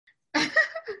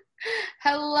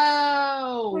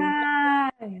Hello. Hi.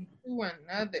 To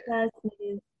another. That's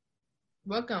me.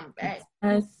 Welcome back.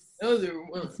 It's us. Another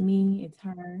one. It's me. It's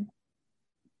her.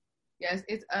 Yes,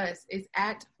 it's us. It's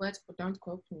at Fletch, but don't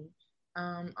quote me.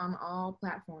 On all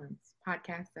platforms,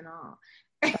 podcasts and all.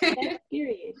 Okay,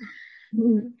 period.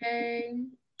 Okay.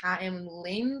 I am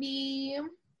Lindy.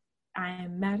 I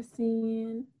am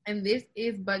Madison. And this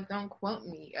is But Don't Quote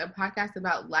Me, a podcast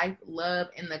about life, love,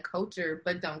 and the culture,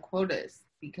 but don't quote us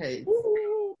because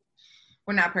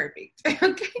we're not perfect. Okay.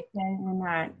 Okay, we're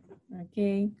not.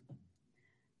 Okay.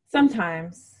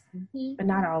 Sometimes, but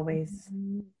not always.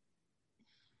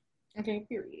 Okay,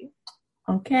 period.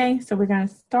 Okay, so we're going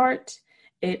to start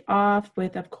it off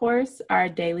with, of course, our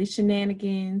daily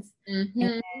shenanigans.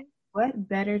 And what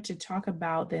better to talk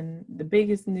about than the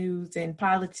biggest news in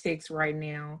politics right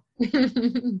now?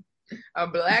 A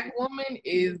Black woman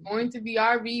is going to be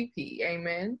our VP.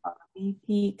 Amen.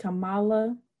 VP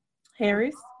Kamala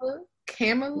Harris.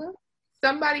 Kamala.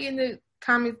 Somebody in the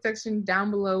comment section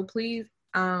down below, please.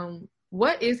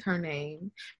 What is her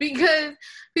name? Because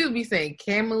people be saying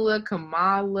Kamala.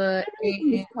 Kamala.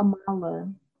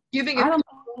 You think I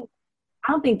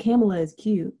don't think Kamala is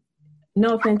cute.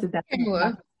 No offense to that,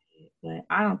 Kamala, but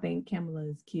I don't think Kamala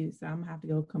is cute, so I'm gonna have to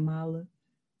go Kamala.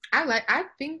 I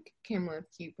think Kamala is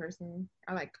cute personally.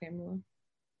 I like Kamala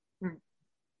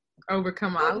over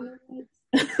Kamala.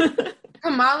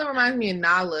 Kamala reminds me of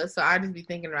Nala, so I just be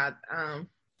thinking about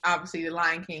obviously the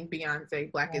Lion King,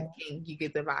 Beyonce, Black is King. You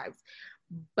get the vibes,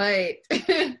 but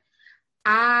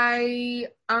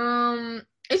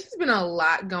it's just been a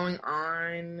lot going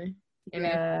on,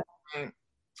 and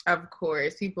of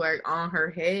course, people are on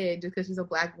her head just because she's a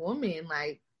Black woman.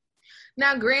 Like,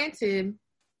 now, granted,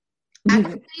 I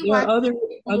can see why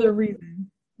other reasons.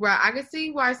 Right, I can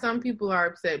see why some people are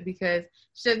upset because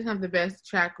she doesn't have the best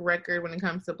track record when it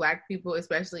comes to Black people,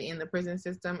 especially in the prison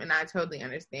system, and I totally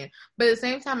understand. But at the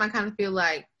same time, I kind of feel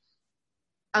like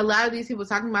a lot of these people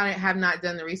talking about it have not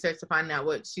done the research to find out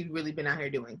what she's really been out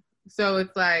here doing. So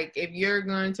it's like, if you're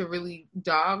going to really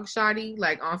dog Shotty,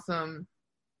 like on some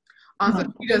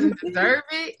she doesn't deserve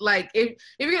it, like if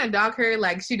you're gonna dog her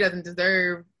like she doesn't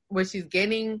deserve what she's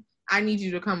getting, I need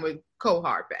you to come with cold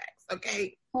hard facts,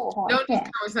 okay? Don't just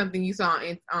come with something you saw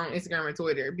on Instagram or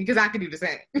Twitter, because I can do the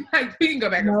same. Like, we can go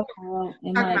back and forth.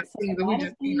 Talk about things that we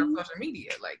just seen on social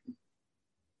media. Like,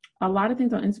 a lot of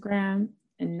things on Instagram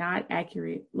are not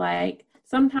accurate. Like,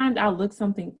 sometimes I'll look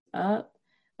something up.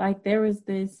 Like, there was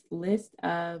this list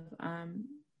of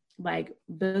like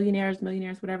billionaires,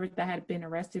 millionaires, whatever, that had been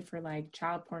arrested for like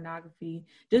child pornography,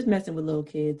 just messing with little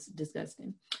kids,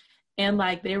 disgusting. And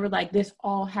like, they were like, this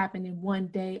all happened in one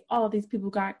day. All these people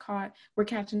got caught. We're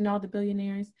catching all the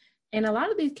billionaires. And a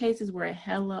lot of these cases were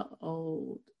hella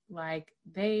old. Like,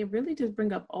 they really just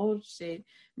bring up old shit,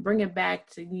 bring it back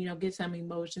to, get some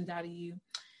emotions out of you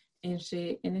and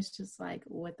shit. And it's just like,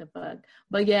 what the fuck?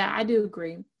 But yeah, I do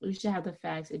agree. We should have the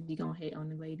facts if you're going to hate on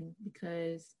the lady,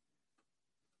 because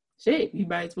shit, you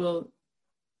might as well,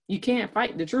 you can't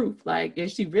fight the truth. Like,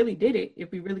 if she really did it, if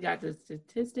we really got the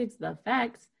statistics, the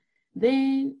facts,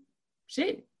 then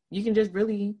shit, you can just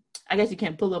really, I guess you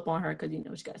can't pull up on her because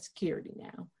she got security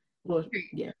now. Well,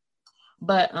 yeah,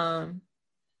 but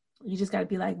you just got to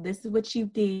be like, this is what you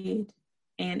did,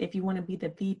 and if you want to be the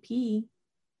VP,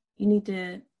 you need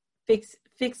to fix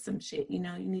some shit. You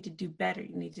need to do better.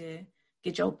 You need to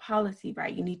get your policy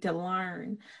right. You need to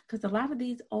learn, because a lot of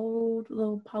these old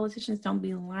little politicians don't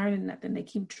be learning nothing. They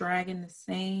keep dragging the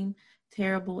same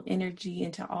terrible energy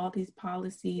into all these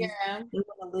policies. Yeah. They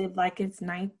want to live like it's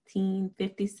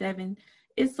 1957.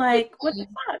 It's like, what the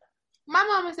fuck? My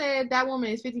mama said that woman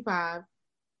is 55.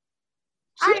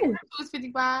 I didn't know she was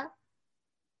 55.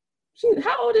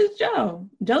 How old is Joe?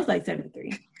 Joe's like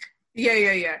 73.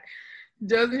 Yeah.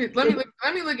 Joe, let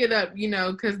me look it up,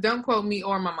 because don't quote me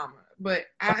or my mama. But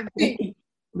I think,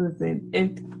 listen,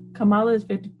 if Kamala is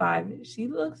 55, she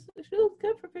looks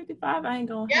good for 55. I ain't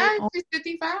gonna. Yeah, she's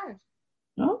 55.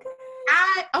 Okay.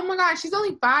 Oh my God, she's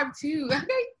only 5'2". Okay,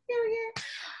 yeah.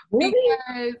 Really?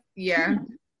 Because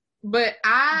but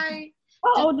I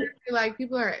feel like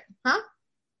people are,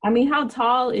 I mean, how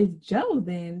tall is Joe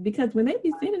then? Because when they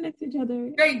be sitting next to each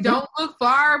other, they don't look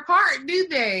far apart, do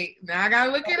they? Now I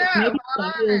gotta look it up.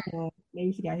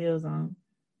 Maybe she got heels on.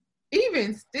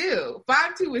 Even still,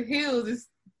 5'2" with heels is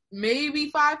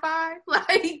maybe 5'5".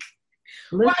 Like,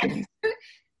 listen,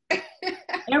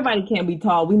 everybody can't be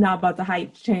tall. We're not about to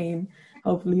height shame,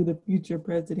 hopefully, the future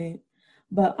president.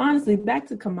 But honestly, back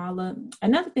to Kamala,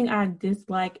 another thing I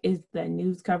dislike is the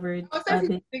news coverage. Oh,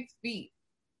 it's 6 feet.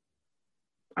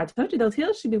 I told you those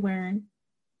heels she'd be wearing.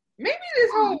 Maybe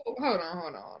this whole hold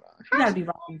on. You gotta be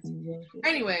wrong.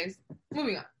 Anyways,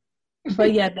 moving on.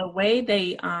 But yeah, the way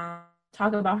they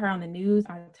talk about her on the news,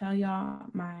 I tell y'all,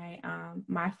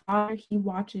 my father, he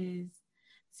watches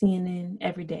CNN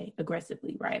every day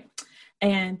aggressively, right?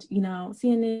 And you know,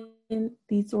 CNN,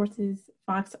 these sources,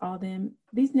 Fox, all them,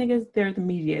 these niggas, they're the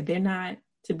media. They're not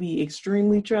to be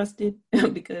extremely trusted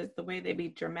because the way they be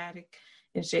dramatic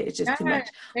and shit, it's just too much.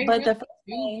 But the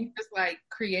just like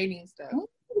creating stuff.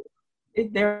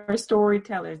 They're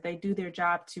storytellers. They do their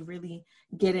job to really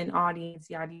get an audience,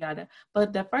 yada yada.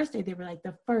 But the first day they were like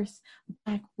the first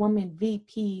Black woman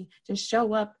VP to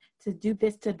show up to do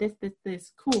this, to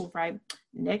this. Cool, right?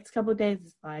 Next couple of days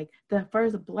it's like the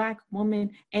first Black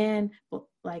woman and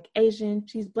like Asian.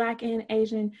 She's Black and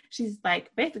Asian. She's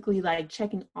like basically like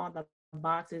checking all the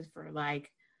boxes for like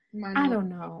I don't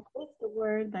know what's the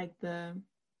word, like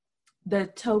the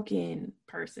token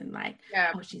person, like,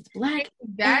 yeah, oh, she's Black.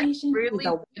 That's Asian, really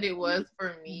what it was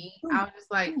for me. I was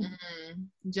just like,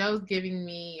 Joe's giving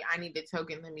me, I need the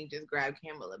token, let me just grab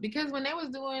Kamala. Because when they were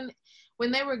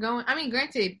going, I mean,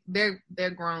 granted, they're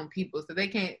grown people, so they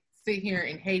can't sit here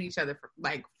and hate each other for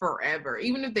like forever.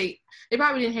 Even if they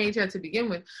probably didn't hate each other to begin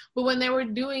with. But when they were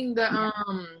doing the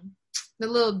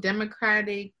little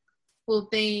Democratic little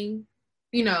thing,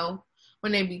 you know,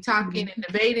 when they be talking and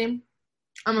debating.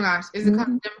 Oh my gosh, is it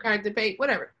called Democratic debate?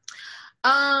 Whatever.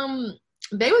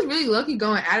 They was really lucky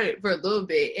going at it for a little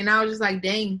bit, and I was just like,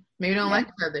 dang, maybe they don't like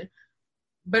each other.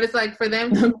 But it's like for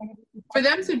them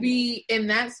to be in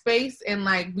that space and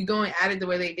like be going at it the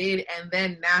way they did, and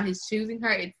then now he's choosing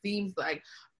her. It seems like,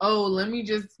 oh, let me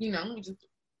just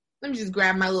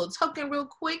grab my little token real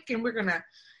quick, and we're gonna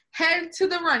head to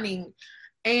the running.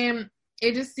 And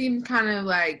it just seemed kind of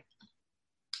like,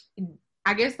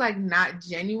 I guess, like, not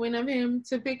genuine of him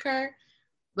to pick her.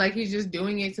 Like, he's just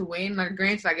doing it to win. Like,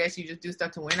 granted, I guess you just do stuff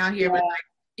to win out here, but, like,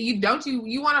 you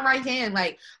want a right hand.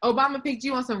 Like, Obama picked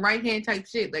you on some right hand type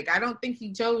shit. Like, I don't think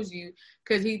he chose you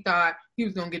because he thought he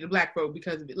was going to get the Black vote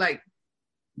because of it. Like,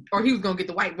 or he was going to get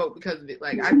the white vote because of it.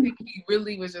 Like, I think he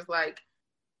really was just like,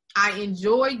 I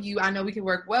enjoy you. I know we can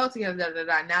work well together. Da, da,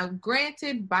 da. Now,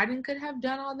 granted, Biden could have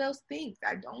done all those things.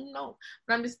 I don't know.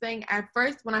 But I'm just saying,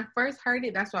 when I first heard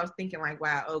it, that's what I was thinking, like,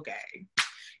 wow, okay.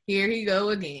 Here he go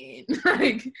again.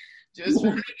 Like, just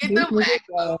trying to get the Black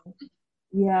vote.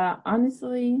 Yeah,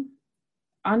 honestly,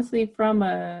 from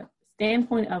a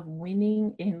standpoint of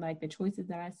winning and, like, the choices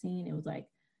that I've seen, it was like,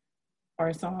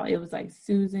 or saw, it was like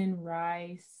Susan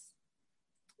Rice.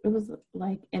 It was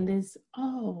like, and there's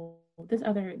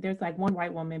like one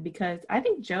white woman, because I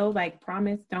think Joe like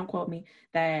promised, don't quote me,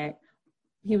 that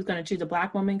he was going to choose a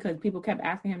Black woman because people kept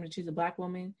asking him to choose a Black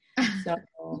woman. So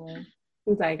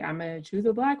he was like, I'm going to choose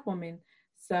a Black woman.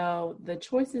 So the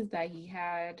choices that he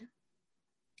had,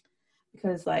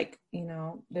 because like, you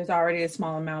know, there's already a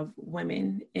small amount of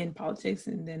women in politics,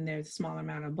 and then there's a small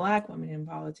amount of Black women in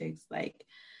politics. Like,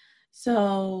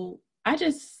 so I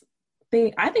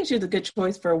think she was a good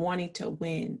choice for wanting to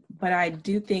win, but I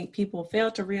do think people fail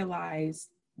to realize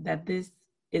that this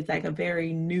is like a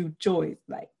very new choice.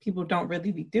 Like, people don't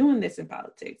really be doing this in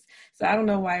politics. So I don't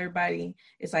know why everybody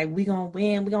is like, we gonna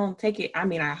win, we gonna take it. I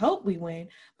mean, I hope we win,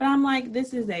 but I'm like,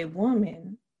 this is a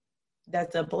woman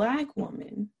that's a Black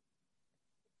woman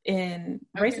in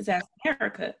racist ass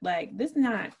America. Like, this is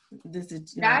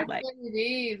not like, what it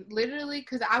is, literally,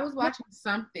 because I was watching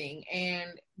something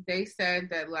and they said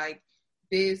that like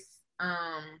this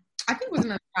I think it was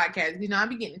another podcast, you know, I'll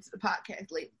be getting into the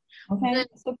podcast lately. Okay.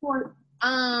 But, support.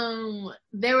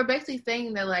 They were basically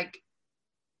saying that like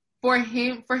for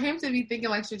him to be thinking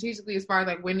like strategically as far as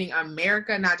like winning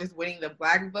America, not just winning the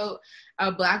Black vote,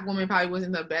 a Black woman probably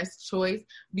wasn't the best choice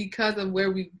because of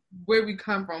where we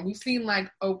come from. We've seen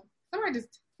like, oh, somebody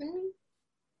just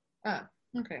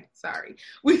okay, sorry.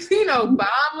 We've seen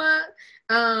Obama,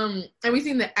 and we've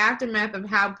seen the aftermath of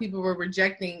how people were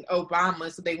rejecting Obama,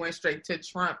 so they went straight to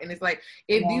Trump. And it's like,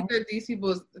 these are these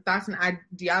people's thoughts and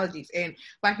ideologies, and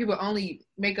Black people only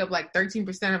make up like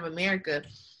 13% of America.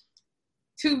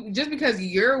 Just because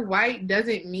you're white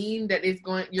doesn't mean that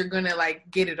you're gonna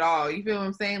like get it all. You feel what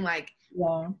I'm saying? Like,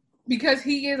 yeah. Because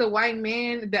he is a white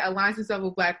man that aligns himself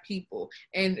with Black people,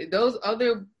 and those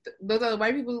other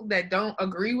white people that don't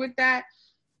agree with that,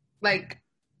 like,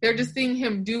 they're just seeing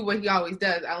him do what he always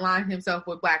does, align himself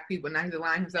with Black people. Now he's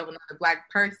aligning himself with another Black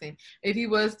person. If he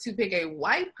was to pick a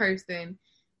white person,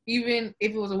 even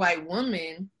if it was a white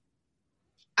woman,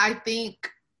 I think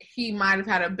he might have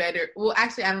had a better, well,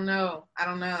 actually, I don't know.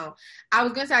 I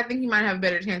was going to say I think he might have a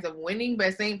better chance of winning, but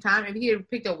at the same time, if he had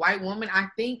picked a white woman, I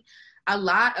think a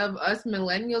lot of us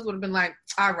millennials would have been like,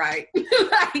 all right,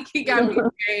 like he got me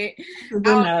straight. I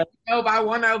don't know if I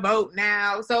want to vote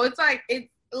now. So it's like, I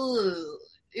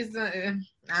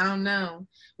don't know.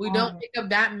 We don't pick up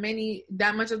that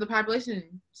much of the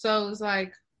population. So it's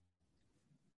like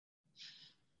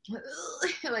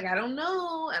I don't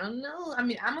know. I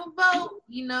mean, I'm a vote,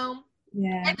 you know.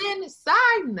 Yeah. And then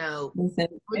side note,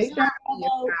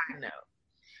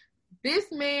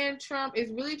 this man Trump is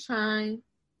really trying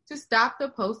to stop the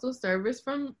postal service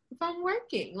from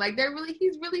working. Like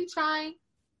he's really trying.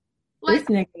 Like, this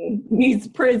nigga needs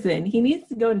prison. He needs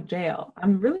to go to jail.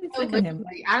 I'm really sick of him.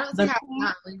 I don't see how it's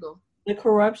not legal. The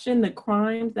corruption, the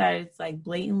crimes that it's like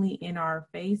blatantly in our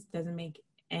face doesn't make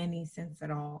any sense at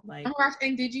all. Like,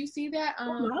 and did you see that?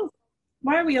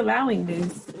 Why are we allowing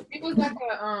this? It was like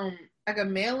a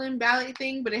mail-in ballot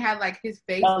thing, but it had like his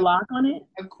face, a lock on it,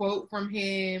 a quote from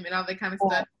him, and all that kind of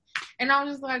stuff. And I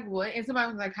was just like, what? And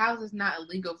somebody was like, how is this not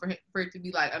illegal for it to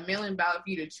be like a mail-in ballot for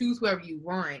you to choose whoever you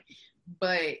want,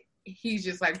 but he's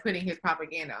just like putting his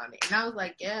propaganda on it. And I was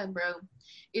like, yeah, bro,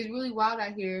 it's really wild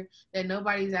out here that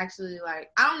nobody's actually like,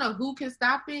 I don't know who can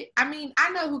stop it. I mean, I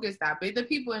know who can stop it, the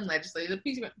people in legislature,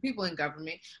 the people in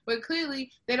government, but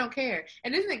clearly they don't care.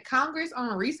 And isn't Congress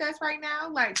on recess right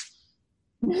now? Like,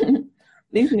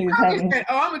 these niggas said,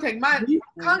 I'm gonna take my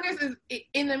Congress is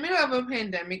in the middle of a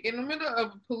pandemic, in the middle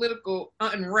of political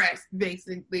unrest,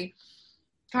 basically.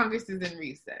 Congress is in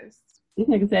recess. These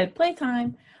niggas said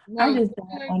playtime. No, I just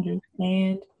don't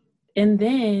understand. And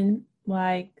then,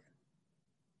 like,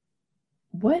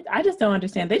 what? I just don't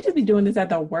understand. They just be doing this at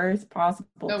the worst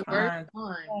possible time.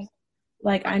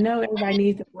 Like, I know everybody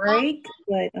needs a break,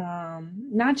 but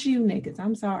not you niggas.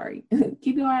 I'm sorry.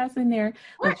 Keep your ass in there.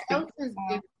 What else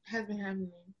has been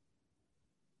happening?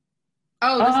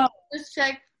 Oh, this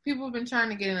check. People have been trying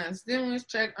to get in a stimulus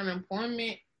check,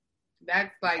 unemployment.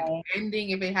 That's like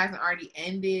ending if it hasn't already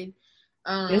ended.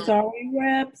 It's already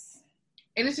reps.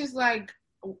 And it's just like,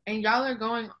 and y'all are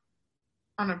going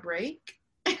on a break?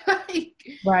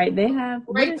 Right, they have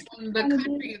breaks when the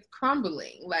country is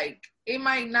crumbling. Like, it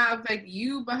might not affect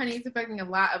you, but honey, it's affecting a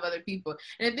lot of other people.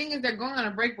 And the thing is, they're going on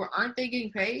a break, but aren't they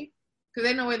getting paid? Because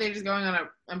they know where they're just going on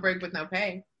a break with no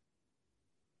pay.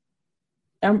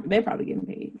 They're probably getting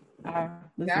paid.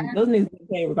 Listen, those niggas get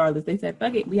paid regardless. They said,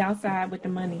 fuck it, we outside with the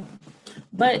money.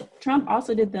 But Trump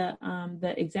also did the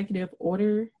executive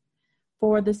order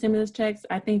for the stimulus checks.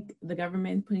 I think the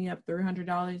government putting up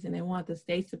 $300 and they want the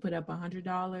states to put up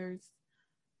 $100.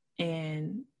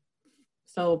 And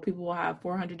so people will have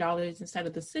 $400 instead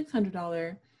of the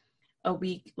 $600 a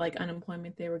week, like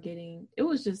unemployment they were getting.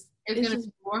 It's just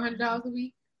 $400 a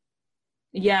week?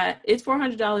 Yeah, it's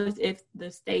 $400 if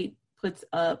the state puts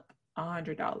up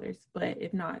 $100. But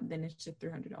if not, then it's just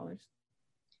 $300.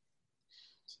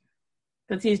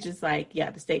 Because he's just like, yeah,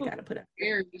 the state got to put up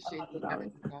 $100.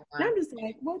 I'm just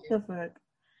like, what the fuck?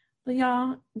 But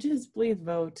y'all, just please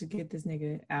vote to get this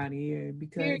nigga out of here.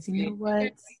 Because you know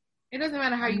what? It doesn't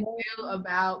matter how you feel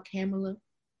about Kamala,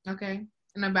 okay?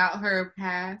 And about her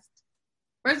past.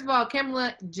 First of all,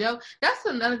 Kamala, Joe, that's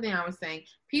another thing I was saying.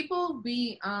 People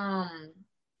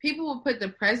will put the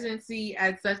presidency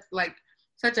at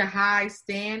such a high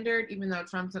standard, even though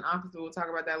Trump's in office, we'll talk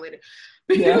about that later.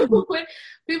 People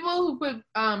who put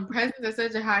presidents at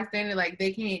such a high standard, like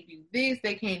they can't do this,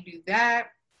 they can't do that.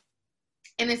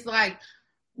 And it's like,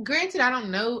 granted, I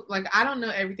don't know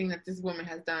everything that this woman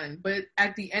has done, but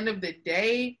at the end of the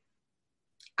day,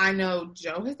 I know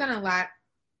Joe has done a lot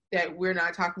that we're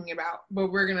not talking about,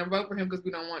 but we're going to vote for him because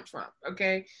we don't want Trump,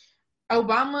 okay?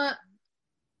 Obama,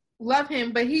 love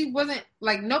him, but he wasn't,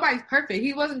 like, nobody's perfect.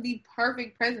 He wasn't the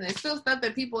perfect president. It's still stuff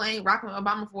that people ain't rocking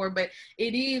Obama for, but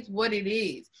it is what it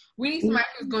is. We need somebody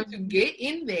who's going to get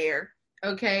in there,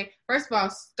 okay? First of all,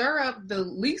 stir up the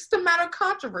least amount of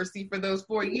controversy for those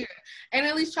 4 years and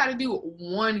at least try to do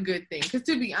one good thing. Because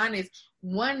to be honest,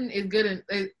 one is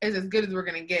as good as we're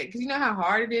going to get. Because you know how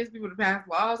hard it is for people to pass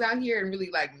laws out here and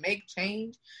really, like, make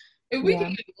change? If we can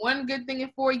get one good thing in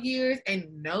 4 years and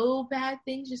no bad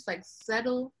things, just like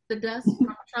settle the dust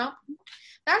from Trump,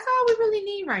 that's all we really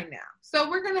need right now. So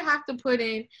we're going to have to put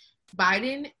in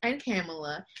Biden and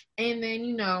Kamala. And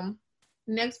then,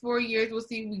 next 4 years, we'll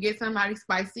see if we get somebody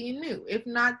spicy and new. If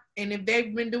not, and if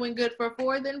they've been doing good for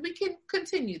 4, then we can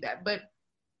continue that. But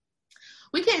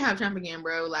we can't have Trump again,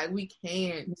 bro. Like, we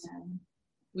can't. Yeah.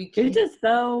 We can't. It's just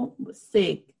so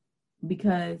sick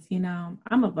because,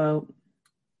 I'm a vote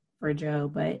for Joe,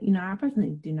 but I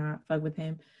personally do not fuck with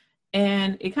him,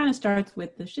 and it kind of starts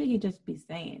with the shit he just be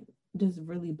saying. Just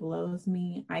really blows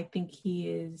me. I think he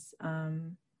is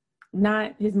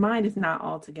not, his mind is not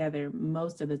all together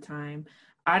most of the time.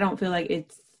 I don't feel like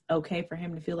it's okay for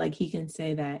him to feel like he can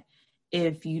say that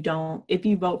if you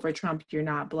vote for Trump, you're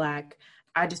not Black.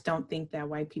 I just don't think that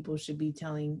white people should be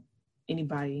telling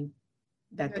anybody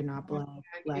that they're not Black.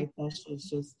 Like, that's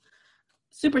just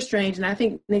super strange. And I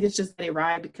think niggas just let it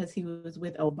ride because he was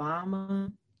with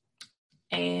Obama.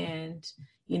 And,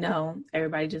 you know,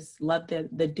 everybody just loved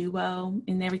the duo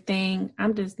and everything.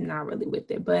 I'm just not really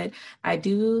with it. But I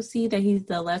do see that he's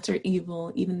the lesser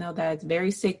evil, even though that's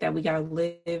very sick that we got to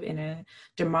live in a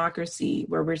democracy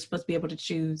where we're supposed to be able to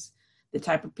choose the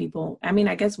type of people. I mean,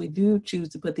 I guess we do choose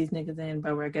to put these niggas in,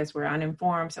 but I guess we're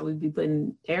uninformed, so we'd be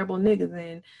putting terrible niggas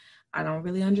in. I don't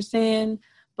really understand.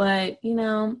 But, you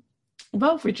know,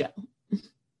 vote for Joe,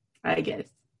 I guess.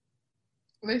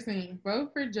 Listen,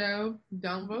 vote for Joe.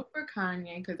 Don't vote for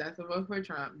Kanye because that's a vote for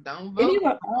Trump. Don't vote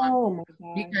for Trump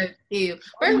because ew.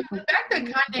 First, the fact that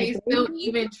Kanye is still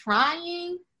even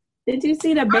trying. Did you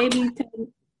see the baby?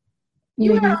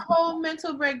 You had a whole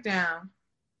mental breakdown,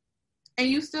 and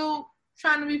you still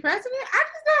trying to be president? I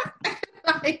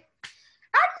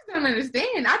just don't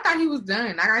understand. I thought he was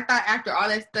done. Like, I thought after all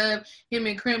that stuff, him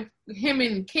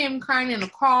and Kim crying in the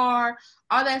car,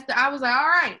 all that stuff, I was like, all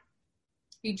right,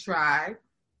 he tried.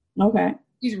 Okay.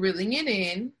 He's reeling it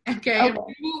in. Okay. We're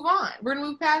gonna move on. We're gonna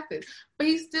move past this. But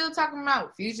he's still talking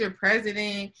about future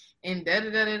president and da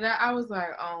da da da da. I was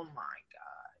like, oh my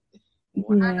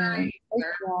God.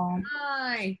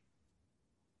 Why?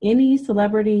 Any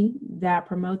celebrity that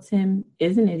promotes him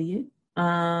is an idiot.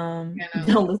 Don't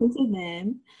listen to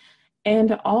them.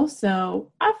 And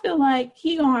also, I feel like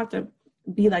he gonna have to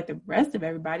be like the rest of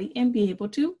everybody and be able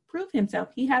to prove himself.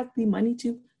 He has the money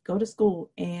to go to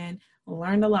school and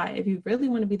learn a lot. If you really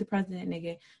want to be the president,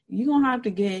 nigga, you gonna have to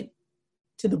get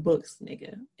to the books,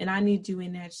 nigga. And I need you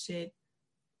in that shit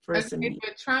for some years.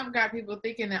 But Trump got people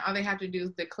thinking that all they have to do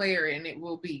is declare it and it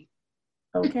will be.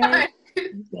 Okay.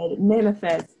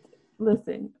 Manifest.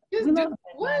 Listen.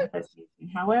 Manifestation.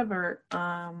 However,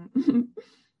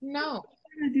 no.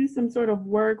 To do some sort of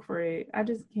work for it. I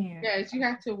just can't. Yes, you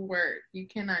have to work. You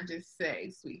cannot just say,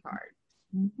 sweetheart.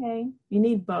 Okay. You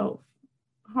need both.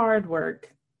 Hard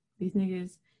work. These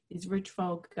niggas, these rich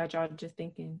folk got y'all just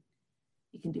thinking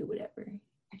you can do whatever.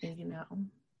 And you know.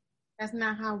 That's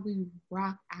not how we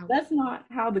rock out. That's not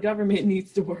how the government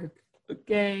needs to work.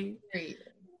 Okay. Great.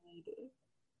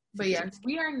 But yes,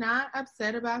 we are not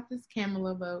upset about this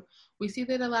Kamala vote. We see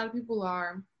that a lot of people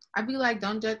are. I feel like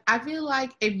don't judge. I feel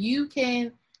like if you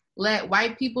can let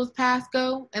white people's pass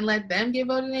go and let them get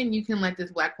voted in, you can let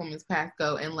this Black woman's pass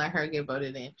go and let her get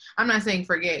voted in. I'm not saying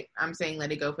forget. I'm saying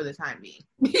let it go for the time being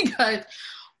because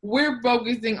we're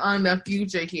focusing on the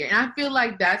future here. And I feel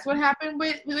like that's what happened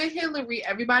with Hillary.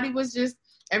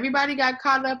 Everybody got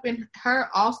caught up in her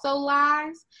also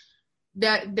lies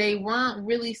that they weren't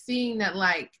really seeing that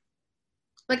like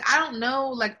I don't know,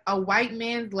 like a white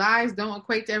man's lies don't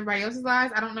equate to everybody else's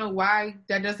lies. I don't know why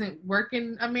that doesn't work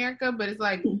in America, but it's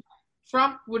like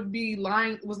Trump was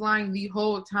lying the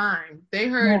whole time. They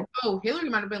heard, Hillary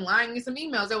might have been lying in some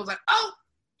emails. It was like,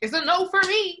 it's a no for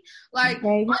me. Like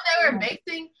when they were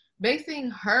basing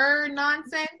her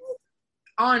nonsense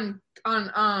on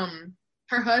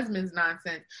her husband's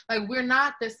nonsense. Like, we're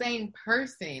not the same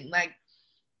person. Like,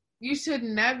 you should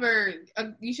never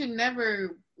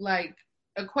like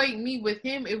equate me with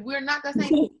him if we're not the same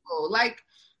people. Like,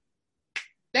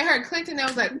 they heard Clinton, they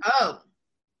was like, oh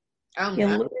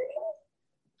no.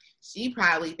 She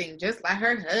probably think just like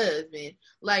her husband.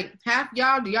 Like, half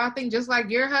y'all, do y'all think just like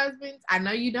your husbands? I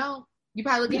know you don't. You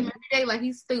probably look at him every day like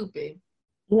he's stupid.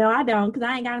 No, I don't, because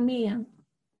I ain't got a man.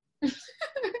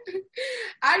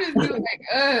 I just feel like,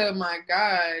 oh my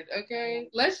God. Okay,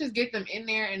 let's just get them in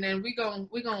there, and then we gonna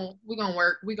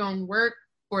work. We gonna work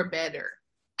for better.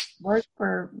 Work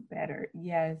for better,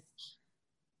 yes.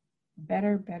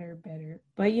 Better.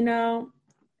 But you know,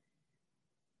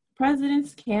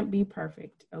 presidents can't be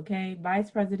perfect. Okay,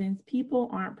 vice presidents, people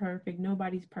aren't perfect.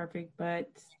 Nobody's perfect, but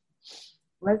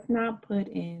let's not put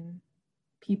in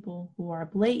people who are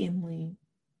blatantly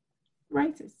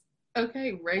racist.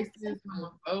 Okay, racist,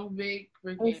 homophobic,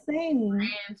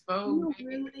 transphobic. You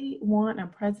really want a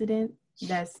president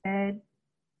that said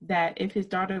that if his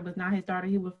daughter was not his daughter,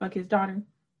 he would fuck his daughter?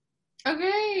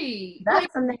 Okay,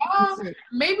 that's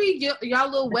maybe y'all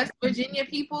little West Virginia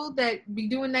people that be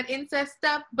doing that incest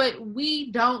stuff, but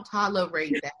we don't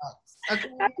tolerate that. Okay,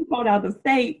 that's pulled out the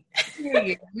state.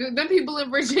 Yeah, them people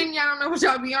in Virginia, I don't know what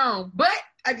y'all be on, but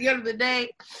at the end of the day,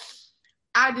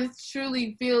 I just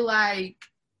truly feel like,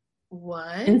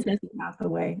 what? Incest is not the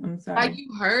way. I'm sorry. Like,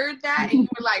 you heard that and you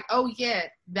were like, oh yeah,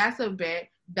 that's a bet,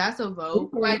 that's a vote.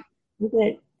 Like,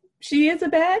 she is a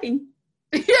baddie.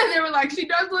 Yeah, they were like, she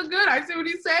does look good. I see what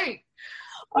he's saying.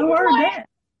 I heard that.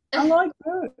 I like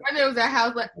that. Or there was a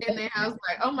house in their house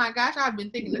like, oh my gosh, I've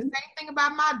been thinking the same thing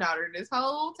about my daughter this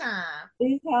whole time.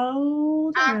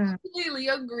 I completely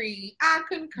agree. I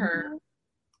concur.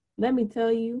 Let me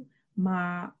tell you,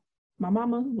 my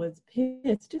mama was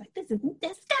pissed. She's like, this is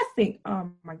disgusting. Oh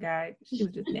my God. She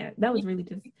was just nasty. That was really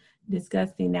just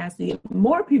disgusting, nasty.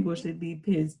 More people should be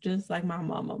pissed, just like my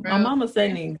mama. My mama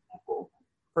setting an example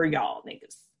for y'all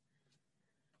niggas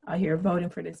out here voting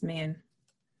for this man.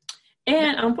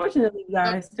 And unfortunately, you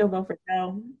guys still vote for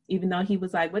Joe, even though he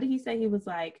was like, what did he say? He was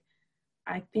like,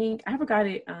 I forgot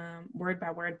it word by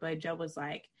word, but Joe was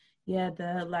like, yeah,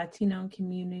 the Latino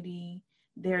community,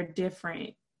 they're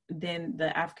different than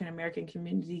the African American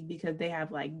community because they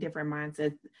have like different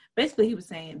mindsets. Basically, he was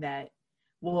saying that,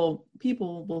 well,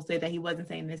 people will say that he wasn't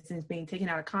saying this since being taken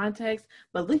out of context,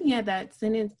 but looking at that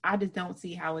sentence, I just don't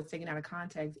see how it's taken out of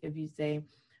context if you say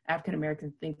African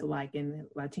Americans think alike and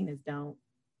Latinas don't.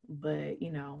 But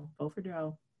vote for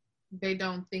Joe. They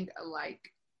don't think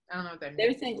alike. I don't know what that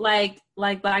means. They're saying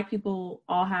like Black people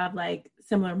all have like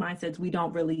similar mindsets. We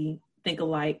don't really think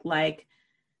alike. Like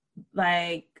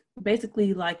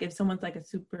basically, like if someone's like a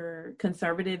super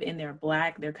conservative and they're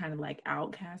Black, they're kind of like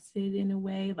outcasted in a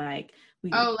way. Like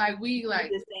we have all the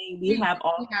like,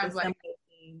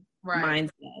 same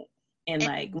mindset, and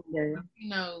like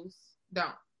Latinos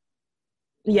don't.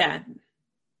 Yeah.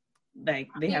 Like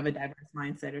they have a diverse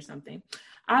mindset or something.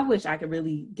 I wish I could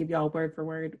really give y'all word for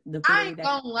word. I ain't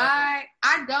gonna lie,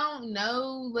 I don't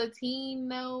know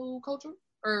Latino culture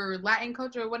or Latin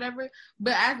culture or whatever,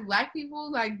 but as Black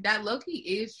people, like that low-key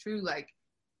is true. Like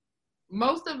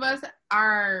most of us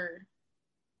are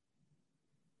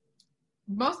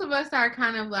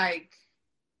kind of like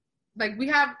we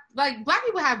have, like, Black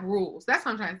people have rules. That's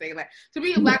what I'm trying to say. Like, to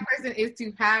be a Black person is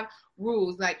to have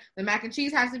rules. Like, the mac and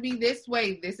cheese has to be this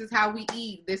way. This is how we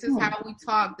eat. This is how we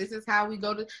talk. This is how we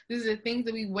go to, this is the things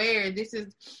that we wear. This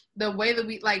is the way that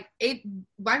we, like,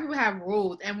 Black people have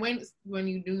rules. And when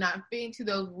you do not fit into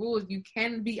those rules, you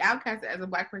can be outcasted as a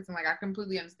Black person. Like, I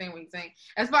completely understand what you're saying.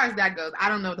 As far as that goes, I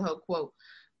don't know the whole quote.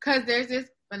 Because there's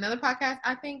another podcast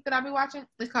I think that I'll be watching.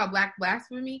 It's called Black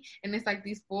Blasphemy, and it's like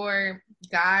these 4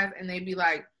 guys, and they be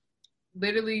like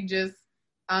literally just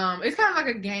it's kind of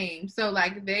like a game. So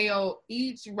like they'll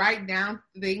each write down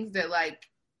things that like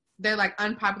they're like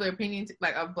unpopular opinions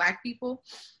like of Black people,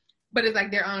 but it's like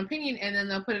their own opinion, and then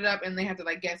they'll put it up and they have to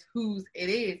like guess whose it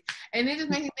is. And it just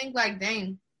makes me think like,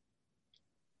 dang,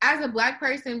 as a Black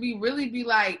person, we really be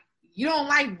like, you don't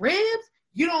like ribs?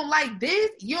 You don't like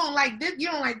this, you don't like this, you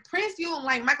don't like Prince, you don't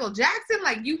like Michael Jackson.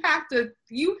 Like you have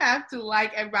to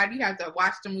like everybody. You have to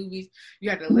watch the movies, you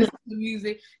have to listen to the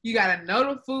music, you gotta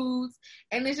know the foods,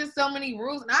 and there's just so many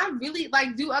rules. And I really like,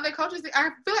 I feel like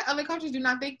other cultures do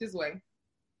not think this way.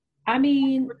 I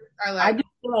mean, I do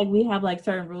feel like we have like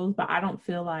certain rules, but I don't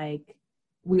feel like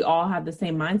we all have the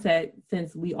same mindset,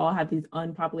 since we all have these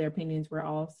unpopular opinions. We're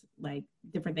all like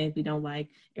different things we don't like.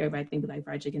 Everybody think we like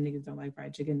fried chicken, niggas don't like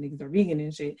fried chicken, niggas are vegan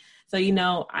and shit. So,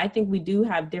 I think we do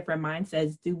have different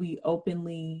mindsets. Do we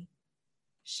openly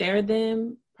share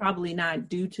them? Probably not,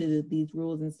 due to these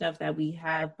rules and stuff that we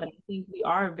have, but I think we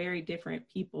are very different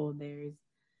people. There's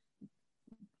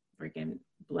freaking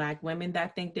Black women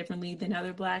that think differently than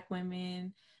other Black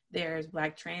women. There's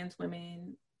Black trans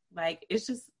women. Like, it's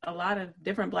just a lot of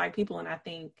different Black people. And I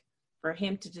think for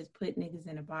him to just put niggas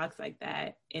in a box like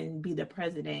that and be the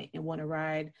president and want to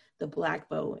ride the Black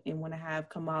vote and want to have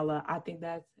Kamala, I think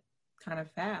that's kind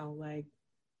of foul. Like,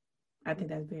 I think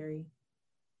that's very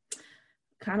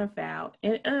kind of foul.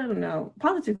 And I don't know,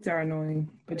 politics are annoying,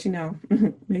 but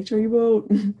make sure you vote.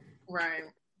 Right.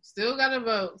 Still gotta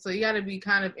vote, so you gotta be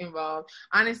kind of involved.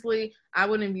 Honestly, I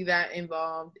wouldn't be that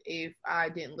involved if I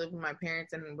didn't live with my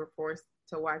parents and were forced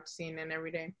to watch CNN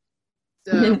every day.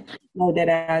 So no, that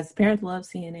ass. Parents love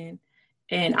CNN,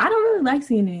 and I don't really like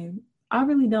CNN. I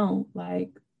really don't like.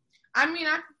 I mean,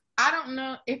 I don't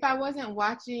know if I wasn't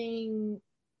watching,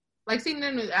 like,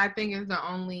 CNN. I think is the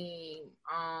only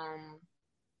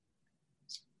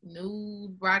news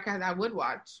broadcast I would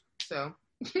watch. So.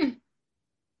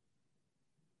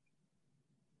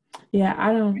 Yeah,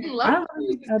 I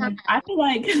feel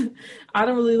like I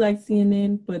don't really like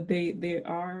CNN, but they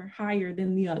are higher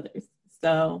than the others.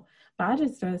 So, but I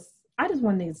just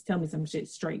want niggas to tell me some shit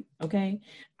straight, okay?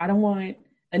 I don't want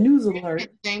a news alert.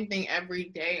 Same thing every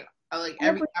day, like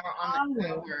every hour on the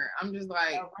hour. I'm just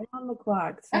like, right on the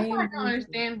clock. That's why I don't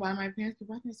understand why my parents be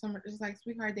watching so much. It's like,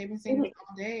 sweetheart, they've been saying it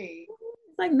all day.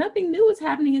 It's like nothing new is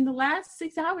happening in the last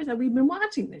 6 hours that we've been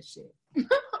watching this shit.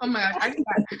 Oh my gosh,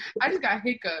 I just got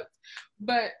hiccups.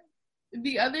 But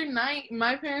the other night, we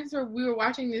were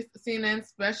watching this CNN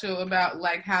special about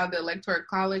like how the electoral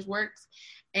college works,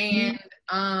 and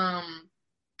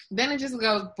then it just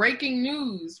goes breaking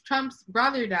news: Trump's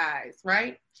brother dies,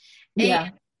 right? Yeah.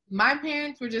 And my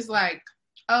parents were just like,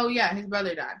 "Oh yeah, his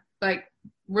brother died." Like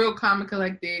real calm and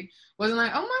collected. Wasn't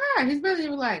like, "Oh my god, his brother." They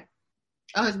were like,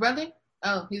 "Oh, his brother?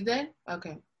 Oh, he's dead?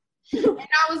 Okay." And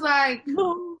I was like,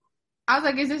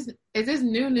 is this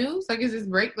new news? Like, is this is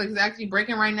it actually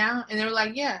breaking right now? And they were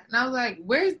like, yeah. And I was like,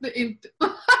 where's the,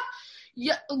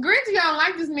 yeah, granted y'all don't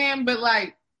like this man, but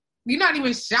like, you're not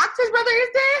even shocked his brother is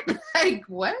dead? Like,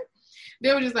 what?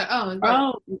 They were just like, oh, his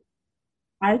brother. Oh,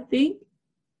 I think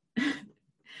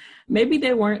maybe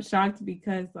they weren't shocked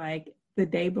because like the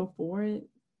day before it,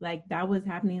 like that was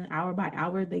happening hour by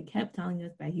hour. They kept telling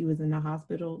us that he was in the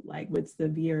hospital, like with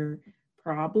severe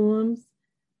problems.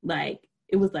 Like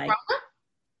it was like,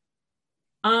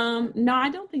 no, I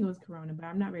don't think it was corona, but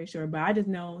I'm not very sure. But I just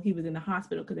know he was in the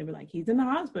hospital because they were like, he's in the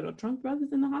hospital. Trump's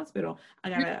brother's in the hospital.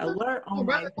 I got an alert on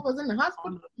my was in the hospital?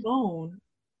 on the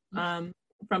phone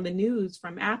from the news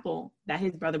from Apple that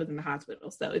his brother was in the hospital.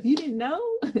 So if you didn't know,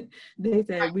 they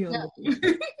said we don't know.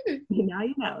 Now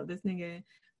you know this nigga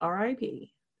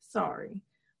R.I.P. Sorry.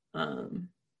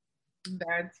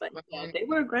 That's but yeah, they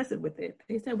were aggressive with it.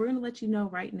 They said we're gonna let you know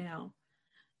right now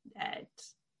that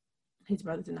his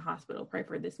brother's in the hospital. Pray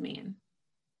for this man.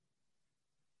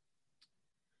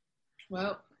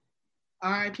 Well,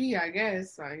 R.I.P. I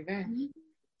guess. Like that.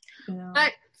 Yeah.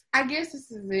 But I guess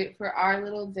this is it for our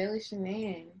little daily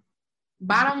shenanigans.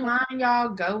 Bottom line, y'all,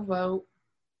 go vote.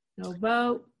 Go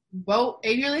vote. Vote.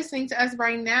 If you're listening to us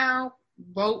right now,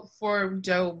 vote for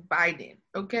Joe Biden.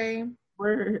 Okay.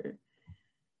 We're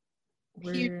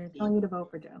telling you to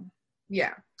vote for Joe.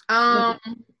 Yeah.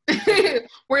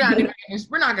 We're not gonna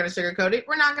sugarcoat it.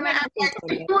 We're not gonna act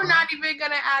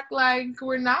like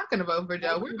we're not gonna vote for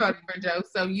Joe. We're voting for Joe,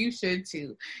 so you should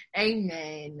too.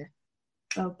 Amen.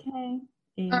 Okay.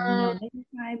 And next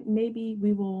time maybe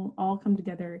we will all come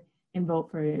together and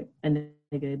vote for a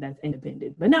nigga that's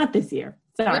independent, but not this year.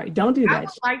 Sorry, don't do that. I would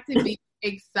like to be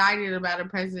excited about a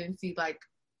presidency, like,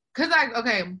 cause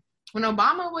when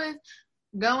Obama was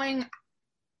going,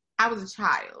 I was a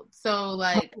child, so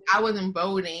like I wasn't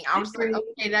voting. I was like,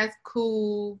 okay, that's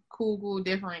cool,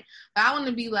 different. But I want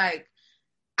to be like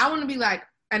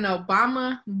an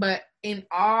Obama, but in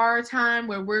our time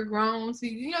where we're grown. So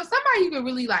somebody you could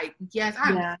really like. Yes,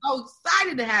 I'm so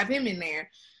excited to have him in there.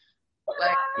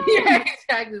 Like, yeah,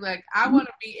 exactly. Like I want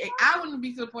to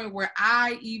be to the point where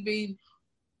I even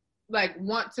like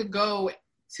want to go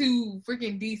to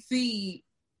freaking DC.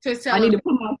 I need to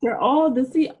put my shirt all to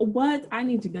see what I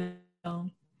need to go.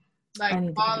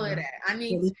 Like all of that. I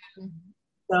need to.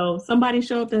 So somebody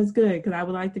show up that's good because I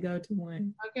would like to go to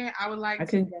one. Okay, I would like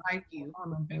to like you.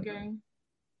 Okay.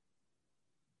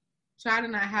 Try to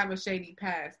not have a shady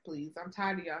past, please. I'm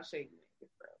tired of y'all shaking it,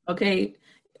 bro. Okay,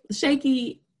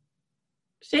 shaky.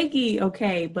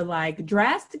 Okay, but like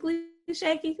drastically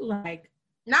shaky, like.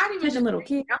 Not even a little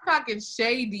kid. I'm talking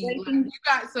shady. Like, you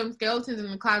got some skeletons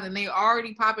in the closet and they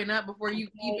already popping up before you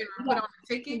even put on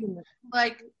the ticket.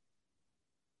 Like,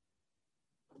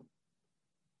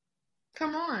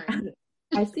 come on.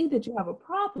 I see that you have a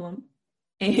problem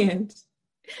and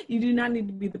you do not need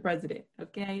to be the president.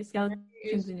 Okay,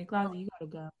 skeletons in your closet. You gotta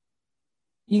go.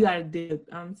 You gotta do.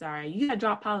 I'm sorry. You gotta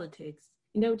drop politics.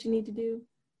 You know what you need to do?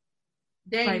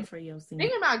 Fight for your scene.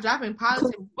 Thinking about dropping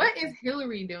politics. What is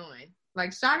Hillary doing?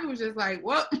 Like, Shawty was just like,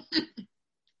 well,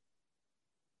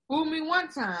 fool me one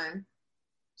time.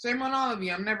 Shame on all of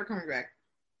you. I'm never coming back.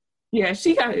 Yeah,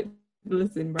 she got it.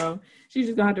 Listen, bro. She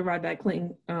just gonna have to ride that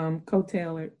Clinton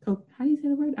coattail how do you say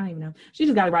the word? I don't even know. She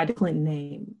just gotta ride the Clinton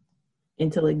name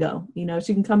until it go.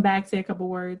 She can come back, say a couple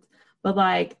words. But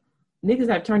like niggas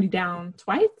have turned you down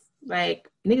twice. Like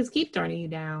niggas keep turning you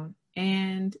down.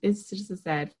 And it's just a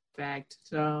sad fact.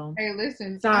 So hey,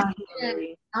 listen, sorry,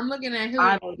 I'm looking at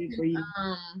Hillary.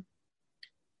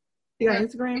 You got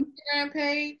Instagram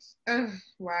page.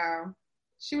 Wow,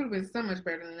 she would have been so much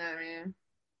better than that, man.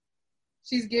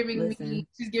 She's giving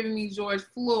me George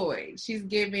Floyd. She's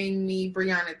giving me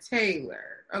Breonna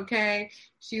Taylor. Okay,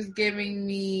 she's giving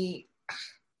me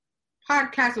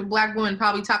podcast with Black women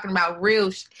probably talking about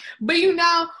real shit. But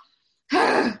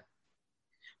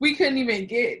we couldn't even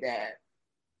get that.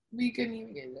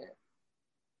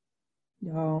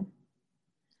 No.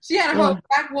 She had a whole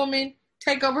Black woman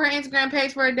take over her Instagram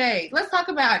page for a day. Let's talk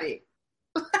about it.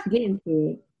 Get into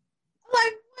it.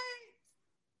 Like, what?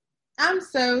 I'm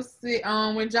so sick.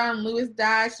 When John Lewis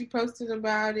died, she posted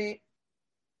about it.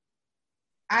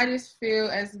 I just feel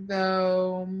as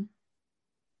though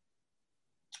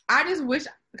I just wish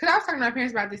because I was talking to my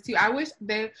parents about this too. I wish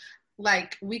that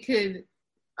like we could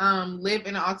live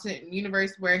in an alternate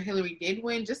universe where Hillary did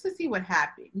win, just to see what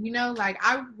happened. You know, like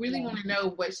I really want to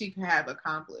know what she could have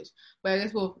accomplished, but I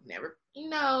guess we'll never,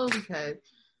 because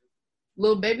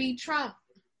little baby Trump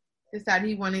decided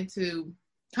he wanted to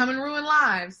come and ruin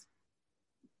lives.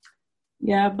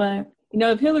 Yeah, but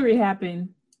if Hillary happened,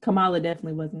 Kamala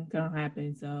definitely wasn't gonna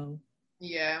happen. So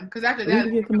yeah, because after that,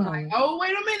 I'm like, oh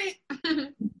wait a minute.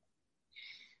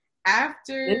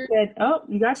 After it said, oh,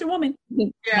 you got your woman. Yeah,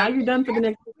 now you're done for the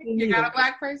next 15 years. You got a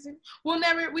black person. We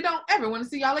don't ever want to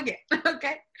see y'all again.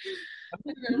 Okay.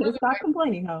 Stop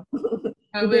complaining, huh?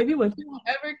 Baby, what you won't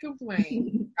ever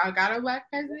complain. I got a black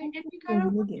president and you got a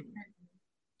black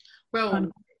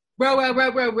president. Bro.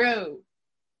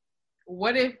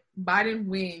 What if Biden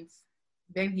wins,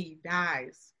 then he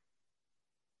dies?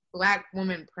 Black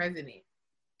woman president.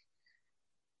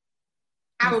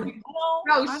 I don't want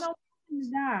him to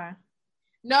die.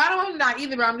 No, I don't want him to die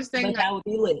either, but I'm just saying. But that would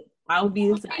be lit. I would be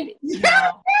excited.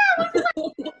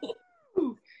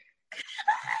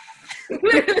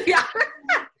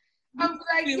 I'm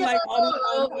like,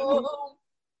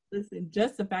 listen,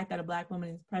 just the fact that a black woman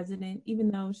is president, even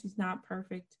though she's not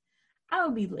perfect, I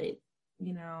would be lit.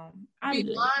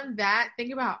 Beyond that,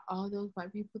 think about all those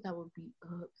white people that would be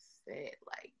upset.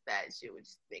 Like that shit would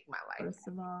just make my life. First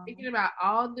of all, thinking about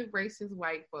all the racist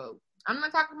white folks. I'm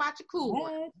not talking about your cool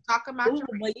ones. I'm talking about your.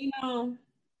 But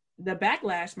the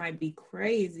backlash might be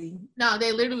crazy. No,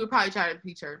 they literally would probably try to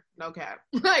impeach her. No cap.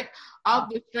 Like off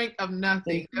the strength of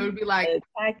nothing. They would be like,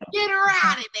 get her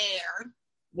out of there.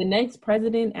 The next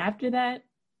president after that,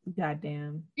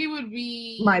 goddamn, he would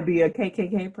might be a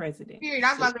KKK president. Period.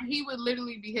 I was about to say, he would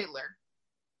literally be Hitler.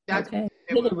 That's okay.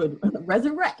 Hitler would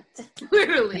resurrect.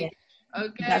 Literally. Yeah.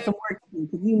 Okay. Got some work to do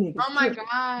because you niggas. Oh my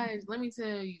gosh, let me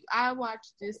tell you, I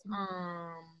watched this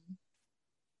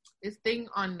this thing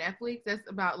on Netflix that's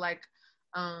about like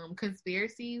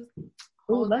conspiracies.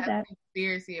 Oh, love that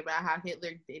conspiracy about how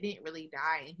Hitler didn't really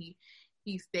die and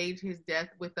he staged his death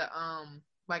with a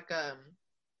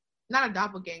not a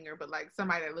doppelganger, but like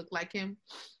somebody that looked like him.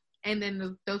 And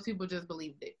then those people just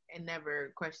believed it and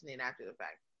never questioned it after the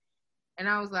fact. And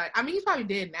I was like, I mean, he's probably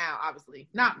dead now, obviously.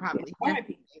 Not probably.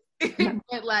 Yeah,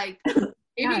 but like,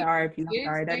 not RIP.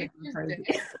 Sorry, that is crazy.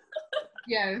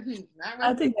 Yeah,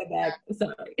 I'll take that back.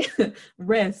 Sorry.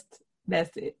 Rest.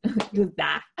 That's it. Just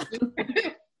die.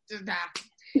 Just die.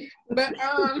 But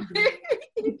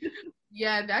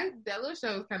yeah, that little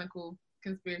show was kind of cool.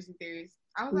 Conspiracy theories.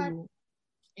 I was like,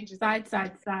 interesting.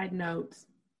 Side notes.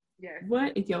 Yeah.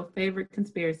 What is your favorite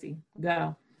conspiracy?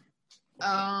 Go.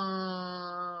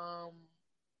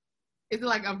 Is it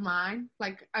like of mine?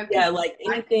 Like like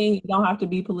anything. You don't have to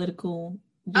be political.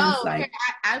 Just okay.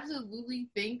 I absolutely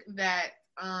think that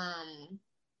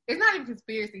it's not even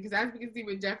conspiracy because as we can see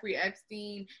with Jeffrey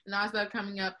Epstein and all stuff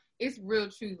coming up, it's real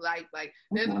true life. Like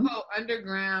there's a whole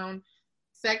underground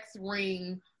sex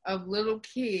ring of little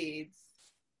kids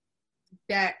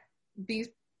that these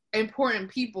important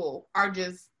people are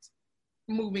just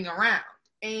moving around,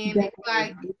 and it's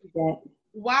like,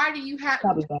 why do you have?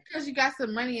 Because you got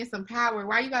some money and some power.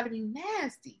 Why you got to be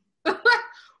nasty?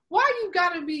 Why you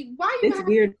got to be? Why you? It's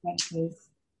weird.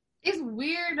 It's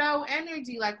weirdo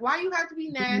energy. Like, why you have to be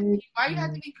nasty? Why you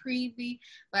have to be creepy?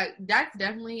 Like, that's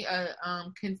definitely a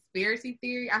conspiracy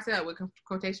theory. I said that with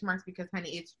quotation marks because,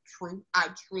 honey, it's true. I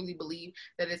truly believe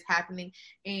that it's happening,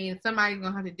 and somebody's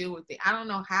gonna have to deal with it. I don't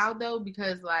know how though,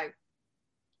 because like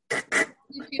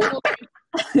these people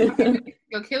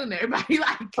are killing everybody.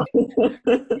 Like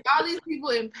all these people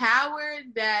in power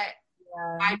that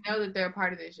I know that they're a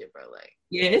part of this shit, bro. Like,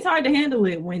 yeah, it's hard to handle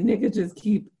it when niggas just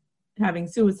keep having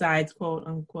suicides, quote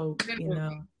unquote,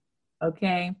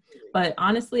 okay. But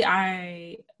honestly,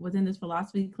 I was in this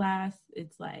philosophy class.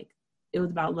 It's like, it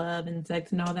was about love and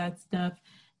sex and all that stuff.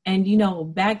 And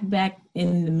back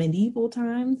in the medieval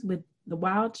times with the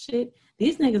wild shit,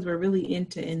 these niggas were really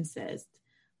into incest.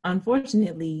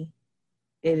 Unfortunately,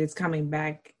 it is coming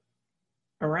back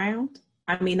around.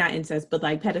 I mean, not incest, but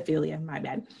like pedophilia, my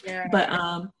bad. Yeah.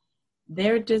 But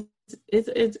they're just,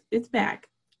 it's back.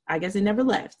 I guess it never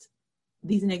left.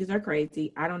 These niggas are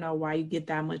crazy. I don't know why you get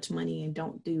that much money and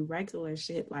don't do regular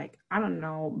shit. Like, I don't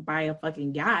know, buy a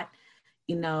fucking yacht,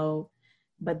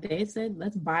 but they said,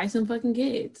 let's buy some fucking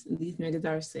kids. These niggas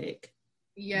are sick.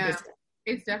 Yeah.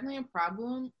 It's definitely a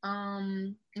problem.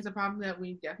 It's a problem that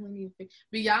we definitely need to fix.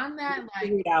 Beyond that, like,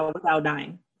 figure it out without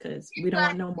dying, because we don't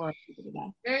want no more people to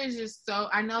die. There's just so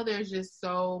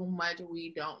much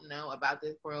we don't know about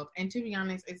this world. And to be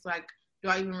honest, it's like, do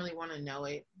I even really want to know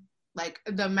it? like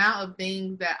the amount of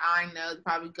things that I know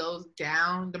probably goes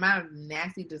down, the amount of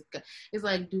nasty disgust. It's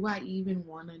like, do I even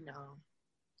want to know?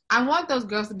 I want those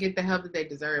girls to get the help that they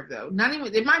deserve, though. Not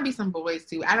even, it might be some boys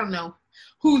too. I don't know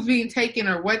who's being taken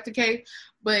or what the case,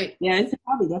 but yeah, it's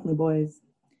probably definitely boys.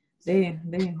 They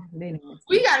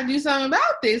we got to do something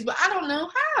about this, but I don't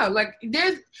know how. Like,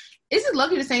 this is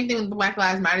lucky the same thing with the Black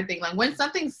Lives Matter thing. Like, when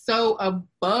something's so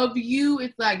above you,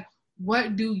 it's like,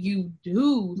 what do you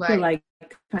do? Like, feel like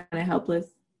kind of helpless.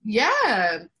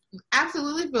 Yeah,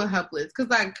 absolutely feel helpless. Because,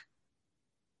 like,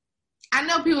 I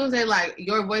know people say, like,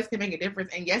 your voice can make a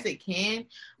difference, and yes, it can,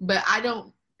 but I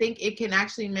don't think it can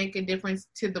actually make a difference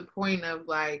to the point of,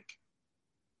 like,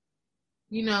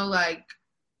 you know, like,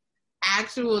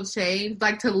 actual change.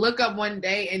 Like, to look up one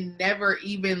day and never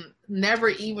even,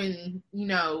 you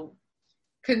know,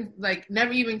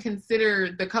 never even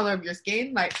consider the color of your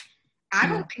skin. Like, I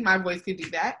don't think my voice could do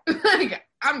that. Like,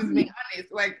 I'm just being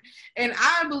honest. Like, and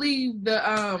I believe the,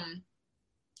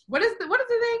 what is the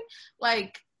thing?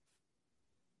 Like,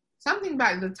 something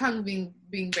about the tongue being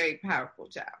very powerful,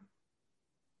 child.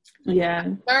 Yeah.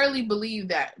 I thoroughly believe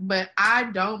that, but I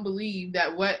don't believe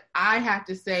that what I have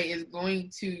to say is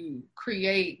going to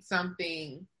create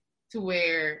something to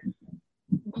where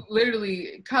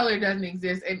literally color doesn't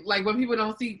exist. And like, when people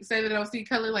say they don't see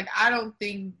color, like, I don't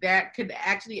think that could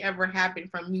actually ever happen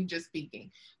from me just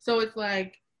speaking. So it's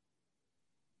like,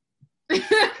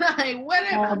 like,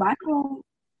 whatever.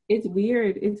 It's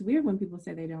weird. It's weird when people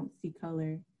say they don't see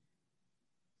color.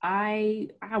 I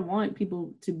want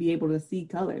people to be able to see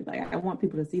color. Like, I want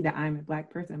people to see that I'm a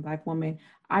Black person, Black woman.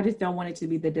 I just don't want it to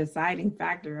be the deciding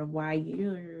factor of why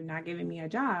you're not giving me a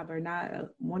job or not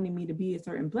wanting me to be a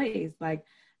certain place. Like,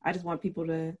 I just want people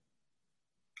to.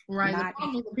 Right. The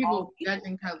problem with people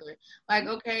judging color. Like,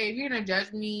 okay, if you're going to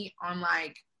judge me on,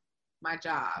 like, my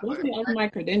job. Judge me on my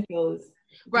credentials.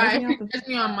 Right. Judge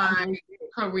me on my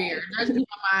career. Judge me on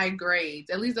my grades.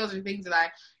 At least those are things that I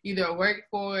either worked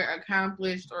for,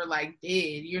 accomplished, or, like,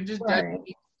 did. You're just judging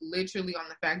me literally on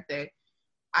the fact that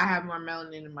I have more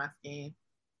melanin in my skin.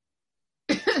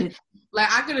 Like,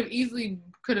 I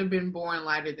could have been born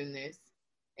lighter than this.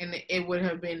 And it would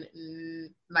have been,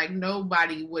 like,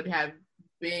 nobody would have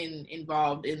been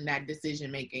involved in that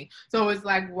decision making. So it's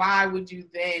like, why would you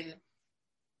then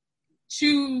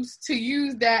choose to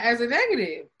use that as a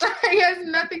negative? It has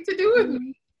nothing to do with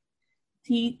me.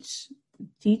 Teach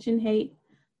and hate.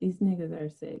 These niggas are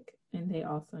sick, and they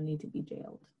also need to be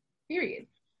jailed. Period.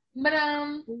 But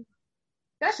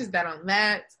that's just that on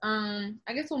that. I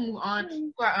guess we'll move on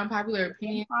to our unpopular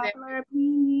opinion.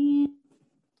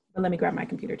 But let me grab my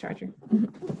computer charger.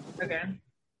 Okay.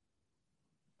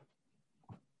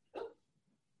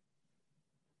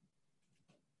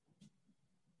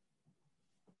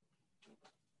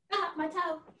 Ah, my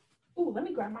toe. Ooh, let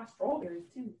me grab my strawberries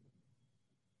too.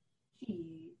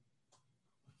 Gee.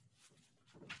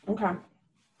 Okay.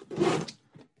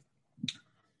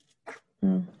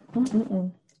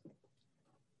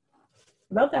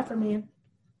 Vote that for me.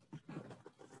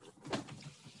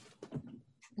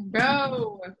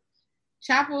 Bro,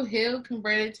 Chapel Hill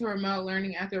converted to remote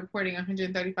learning after reporting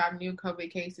 135 new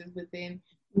COVID cases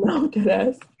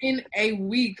in a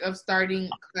week of starting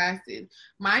classes.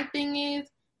 My thing is,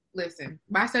 listen,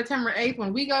 by September 8th,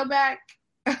 when we go back,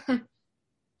 if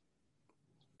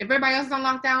everybody else is on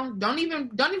lockdown, don't even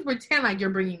pretend like you're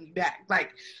bringing me back.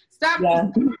 Like, stop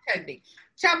pretending.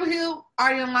 Chapel Hill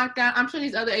already on lockdown. I'm sure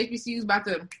these other HBCUs about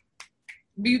to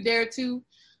be there too.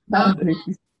 I didn't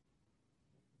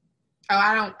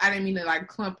mean to, like,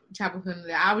 clump Chapel Hill in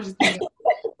there. I was just thinking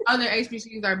other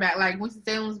HBCUs are back. Like,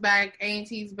 Winston-Salem's back,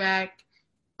 A&T's back.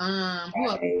 Who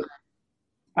else?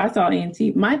 I saw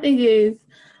A&T. My thing is,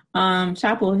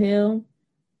 Chapel Hill,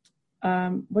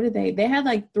 what did they had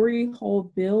like 3 whole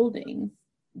buildings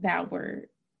that were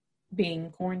being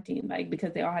quarantined, like,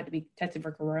 because they all had to be tested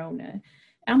for corona.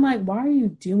 And I'm like, why are you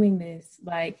doing this?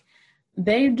 Like,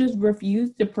 they just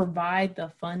refuse to provide the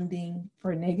funding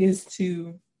for niggas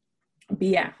to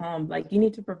be at home. Like, you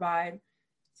need to provide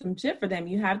some shit for them.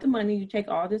 You have the money, you take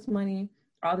all this money,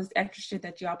 all this extra shit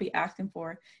that y'all be asking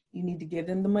for, you need to give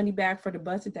them the money back for the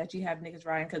buses that you have niggas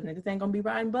riding, because niggas ain't gonna be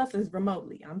riding buses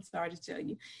remotely. I'm sorry to tell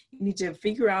you. You need to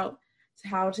figure out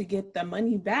how to get the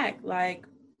money back, like,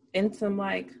 in some,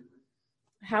 like,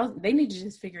 how they need to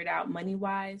just figure it out money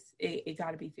wise. It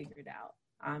got to be figured out.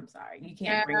 I'm sorry, you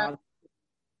can't bring all.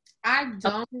 I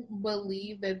don't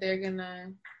believe that they're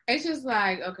gonna. It's just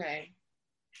like, okay,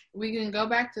 we can go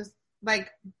back to, like,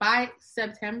 by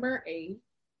September 8th.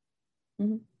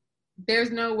 Mm-hmm. There's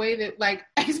no way that, like,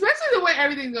 especially the way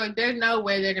everything's going, there's no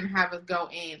way they're gonna have us go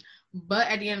in. But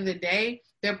at the end of the day,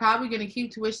 they're probably going to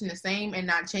keep tuition the same and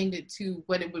not change it to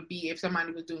what it would be if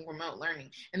somebody was doing remote learning.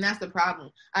 And that's the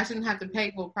problem. I shouldn't have to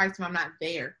pay full price when I'm not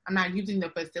there. I'm not using the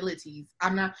facilities.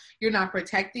 You're not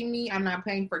protecting me. I'm not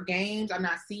paying for games. I'm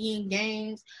not seeing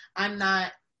games.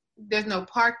 There's no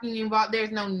parking involved.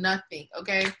 There's no nothing.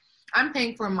 Okay. I'm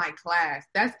paying for my class.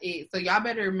 That's it. So y'all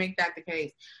better make that the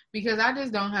case, because I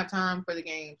just don't have time for the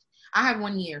games. I have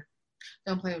 1 year.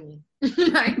 Don't play with me.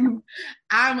 Like,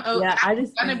 I've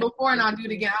done it before and I'll do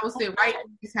it again. I will sit right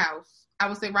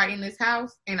in this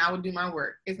house. And I will do my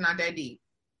work. It's not that deep.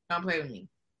 Don't play with me.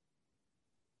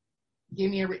 Give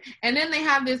me and then they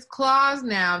have this clause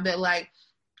now that, like,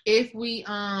 if we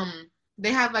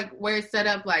they have, like, where it's set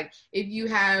up, like, if you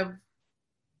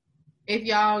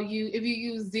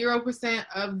use 0%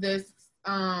 of this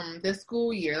the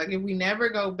school year, like, if we never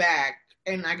go back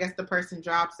and I guess the person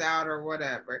drops out or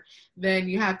whatever, then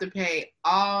you have to pay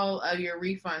all of your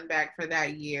refund back for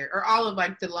that year, or all of,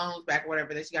 like, the loans back,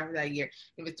 whatever that you got for that year.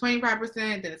 If it's 25%,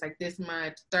 then it's like this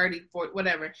much, 30, 40,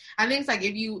 whatever. I think it's like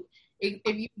if you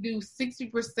do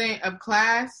 60% of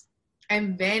class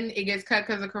and then it gets cut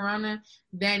because of Corona,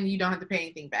 then you don't have to pay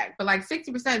anything back. But, like,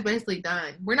 60% is basically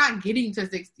done. We're not getting to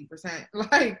 60%,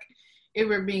 like, if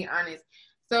we're being honest.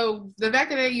 So the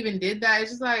fact that they even did that,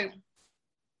 it's just like,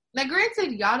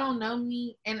 granted, y'all don't know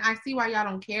me, and I see why y'all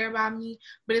don't care about me,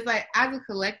 but it's like, as a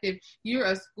collective, you're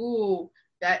a school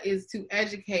that is to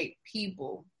educate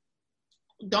people.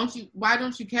 Why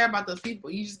don't you care about those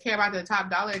people? You just care about the top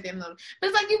dollar at the end of it. But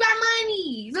it's like, you got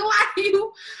money, so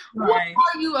what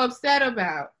are you upset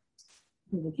about?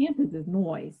 The campus is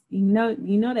noise. You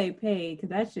know they pay, because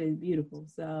that shit is beautiful.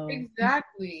 So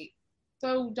exactly.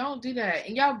 So don't do that.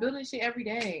 And y'all building shit every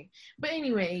day. But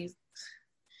anyways,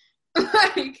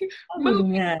 like,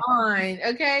 moving on,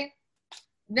 okay?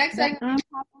 Next segment,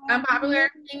 unpopular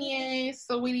opinion,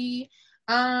 sweetie.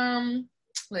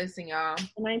 Listen, y'all.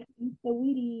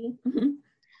 Sweetie.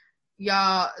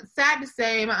 Y'all, sad to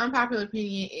say, my unpopular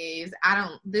opinion is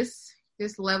this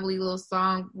lovely little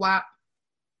song, WAP.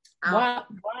 WAP.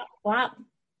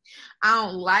 I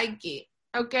don't like it.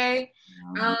 Okay.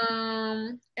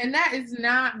 And that is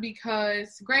not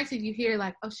because, granted, you hear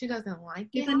like, oh, she doesn't like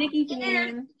it. She's a Nicki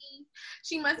fan.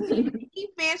 She must be a Nicki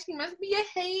fan. She must be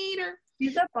a hater.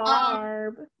 She's a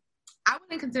Barb. I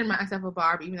wouldn't consider myself a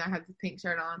Barb, even though I have the pink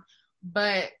shirt on.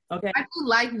 But okay, I do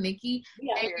like Nicki.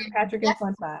 Yeah, and Patrick and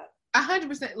SpongeBob.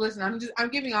 100%. Listen, I'm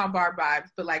giving all Barb vibes,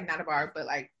 but like not a Barb, but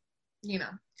like, you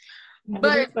know.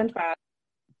 But SpongeBob.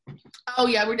 Oh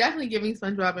yeah, we're definitely giving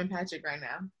SpongeBob and Patrick right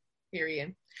now.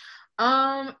 Period.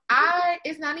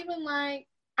 It's not even like,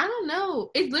 I don't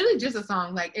know. It's literally just a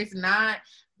song. Like, it's not,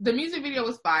 the music video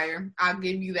was fire. I'll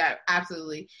give you that.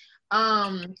 Absolutely.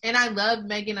 And I love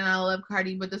Megan and I love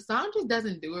Cardi, but the song just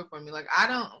doesn't do it for me. Like, I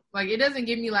don't, like, it doesn't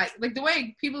give me like the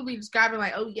way people be describing,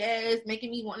 like, oh yes,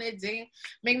 making me want to dance,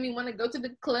 making me want to go to the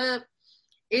club.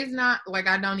 It's not, like,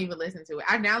 I don't even listen to it.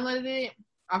 I downloaded it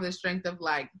off the strength of,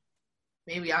 like,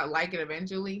 maybe I'll like it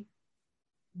eventually.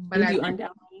 But did you undownload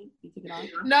it? You took it off?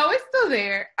 No, it's still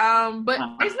there. But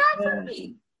it's not for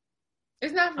me.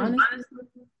 It's not for me.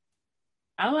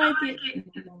 I like it.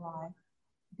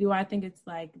 Do I think it's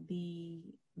like the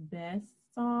best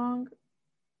song?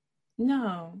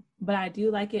 No, but I do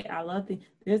like it. I love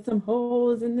there's some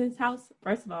holes in this house.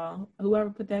 First of all, whoever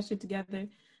put that shit together,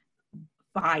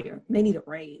 fire. They need a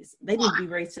raise. They need to be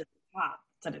raised to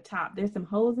the top. There's some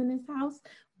holes in this house.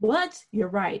 But you're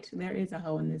right. There is a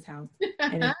hole in this house.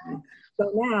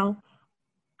 So now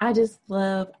I just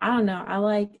love, I don't know. I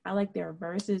like their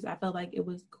verses. I felt like it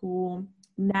was cool.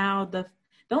 Now the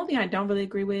only thing I don't really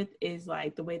agree with is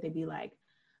like the way they be like,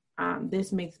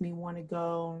 this makes me want to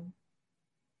go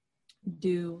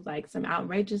do like some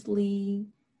outrageously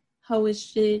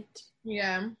hoish shit.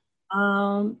 Yeah.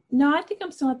 No, I think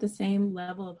I'm still at the same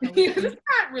level of hoish. It's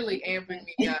not really amping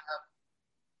me up.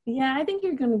 Yeah, I think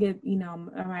you're gonna get,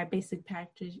 my basic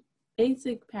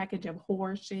package of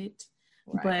horror shit.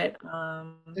 Right.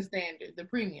 But the standard, the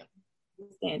premium.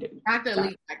 Standard. Not the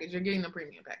elite package. You're getting the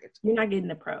premium package. You're not getting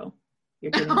the pro.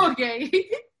 You're getting okay.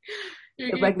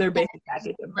 the regular basic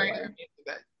package.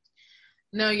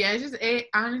 No, yeah,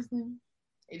 honestly,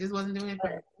 it just wasn't doing it for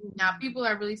me. Now people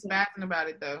are really spazzing about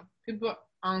it though. People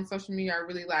on social media are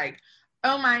really like,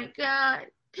 oh my God,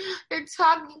 they're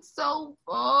talking so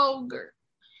vulgar.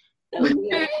 I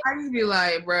just be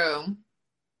like, bro,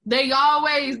 they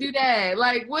always do that.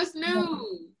 Like, what's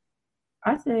new?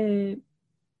 I said,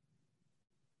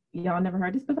 y'all never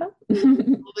heard this before?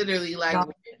 Literally, like,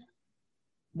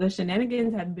 the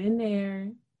shenanigans have been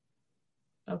there.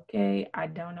 Okay, I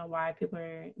don't know why people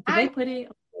are. Did they put it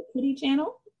on the Kitty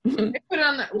channel? They put it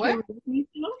on the what?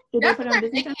 That's what they're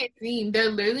making it seem. They're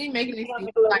literally making it seem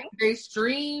like they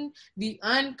streamed the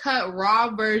uncut raw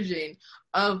version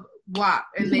of WAP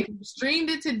and they streamed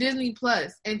it to Disney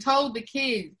Plus and told the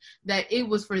kids that it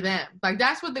was for them. Like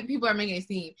that's what the people are making it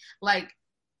seem. Like,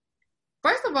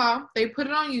 first of all, they put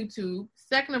it on YouTube.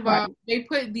 Second of all, they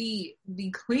put the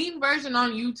clean version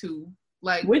on YouTube.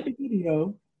 Like with the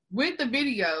video. With the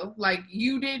video. Like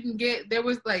you didn't get there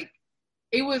was like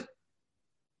it was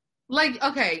like,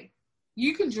 okay,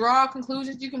 you can draw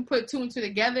conclusions, you can put two and two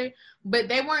together, but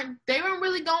they weren't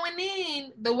really going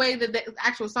in the way that the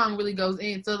actual song really goes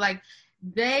in. So like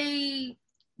they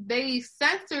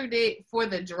censored it for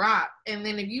the drop, and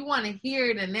then if you want to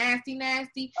hear the nasty,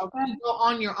 you go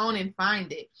on your own and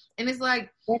find it. And it's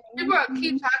like people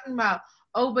keep talking about,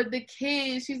 oh, but the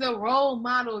kid, she's a role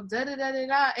model, da da da da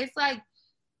da. It's like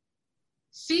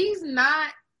she's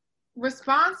not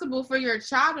responsible for your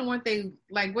child and what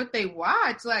they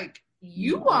watch. Like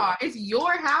you are. It's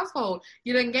your household.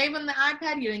 You done gave them the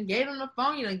iPad, you done gave them the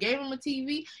phone, you done gave them a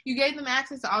TV, you gave them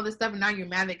access to all this stuff, and now you're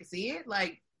mad they can see it.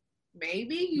 Like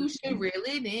maybe you should reel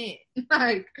it in.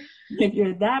 Like if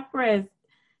you're that pressed,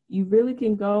 you really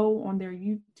can go on their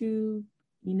YouTube,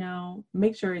 you know,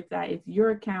 make sure it's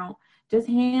your account, just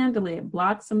handle it,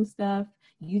 block some stuff.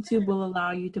 YouTube will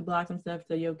allow you to block some stuff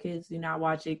so your kids do not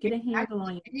watch it. Get a handle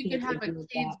on your kids. You can have a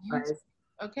kid's YouTube.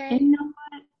 Okay. And you know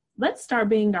what? Let's start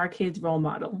being our kids' role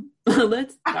model.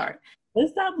 Let's start.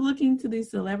 Let's stop looking to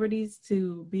these celebrities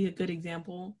to be a good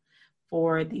example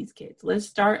for these kids. Let's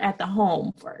start at the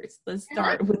home first. Let's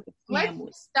start with the family.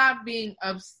 Let's stop being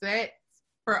upset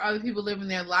for other people living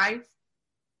their life.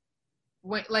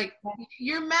 When, like,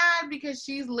 you're mad because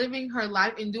she's living her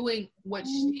life and doing what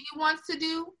she wants to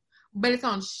do, but it's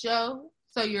on show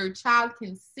so your child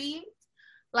can see it.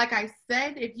 Like I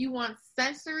said, if you want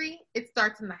sensory, it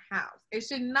starts in the house. It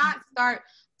should not start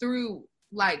through,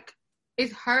 like,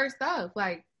 it's her stuff.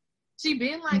 Like, she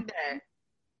been like that.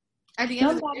 At the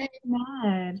end of the day,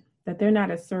 mad that they're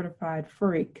not a certified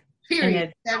freak.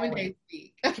 Period. 7 days a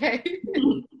week. Okay.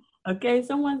 Okay,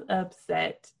 someone's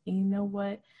upset. You know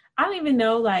what? I don't even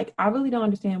know, like, I really don't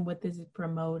understand what this is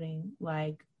promoting.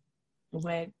 Like,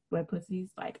 wet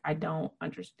pussies, like I don't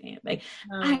understand. Like,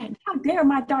 how dare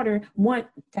my daughter want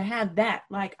to have that?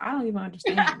 Like, I don't even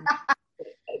understand.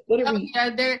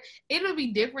 It'll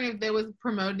be different if they was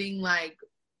promoting like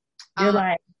they're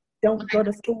like don't go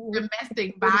to school,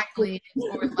 domestic violence,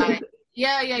 or like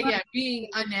being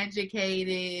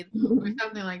uneducated or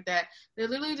something like that. They're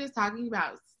literally just talking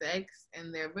about sex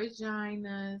and their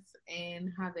vaginas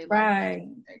and how they like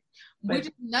sex, which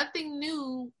is nothing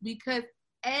new because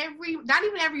not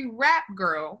even every rap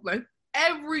girl, like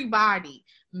everybody,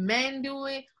 men do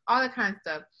it, all that kind of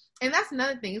stuff. And that's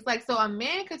another thing. It's like, so a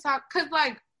man could talk, cause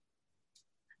like,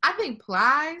 I think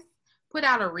Plies put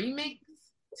out a remix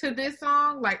to this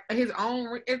song, like his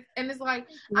own, and it's like,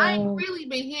 I ain't really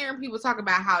been hearing people talk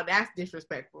about how that's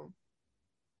disrespectful.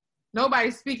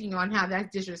 Nobody's speaking on how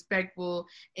that's disrespectful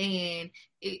and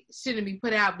it shouldn't be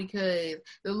put out because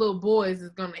the little boys is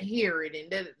gonna hear it,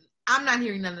 and I'm not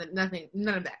hearing none of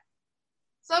that.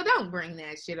 So don't bring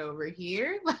that shit over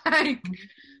here. Like,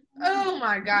 oh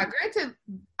my God. Granted,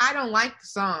 I don't like the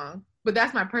song, but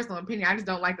that's my personal opinion. I just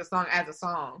don't like the song as a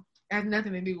song. It has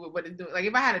nothing to do with what it's doing. Like,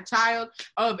 if I had a child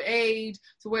of age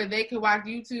to where they could watch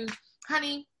YouTube,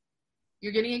 honey,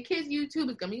 you're getting a kid's YouTube.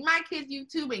 It's gonna be my kid's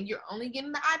YouTube, and you're only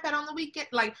getting the iPad on the weekend.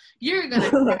 Like, you're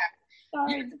gonna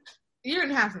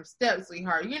have some steps,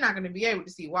 sweetheart. You're not gonna be able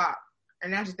to see WAP.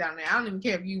 And that's just down there. I don't even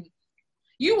care if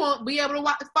you won't be able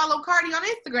to follow Cardi on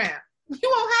Instagram. You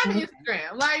won't have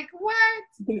Instagram. Like, what?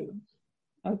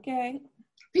 Okay.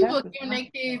 People are giving their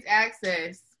kids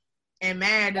access and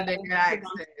mad that they got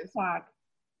access.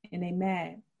 And they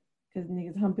mad because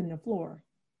niggas humping the floor.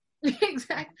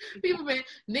 Exactly.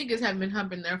 Niggas have been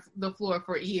humping the floor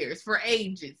for years, for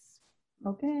ages.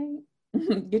 Okay.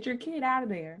 Get your kid out of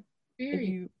there.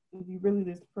 Period. If you really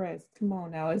this depressed, come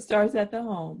on now. It starts at the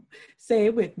home. Say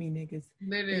it with me, niggas.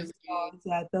 Literally. It starts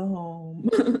at the home.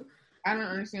 I don't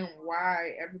understand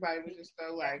why everybody was just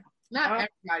so like, not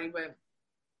everybody, but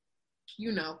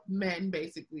you know, men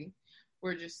basically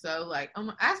were just so like,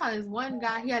 I saw this one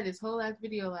guy, he had this whole ass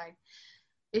video like,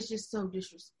 it's just so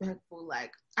disrespectful.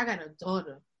 Like, I got a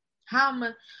daughter.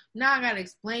 Now I gotta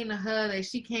explain to her that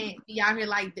she can't be out here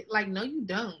like, no, you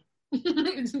don't.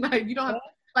 It's like, you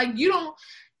don't,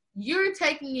 you're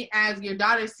taking it as your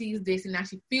daughter sees this and now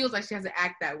she feels like she has to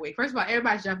act that way. First of all,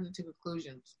 everybody's jumping into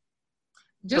conclusions.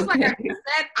 Just like I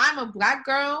said, I'm a black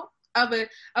girl of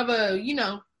a, you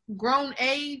know, grown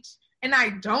age. and I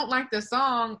don't like the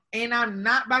song, and I'm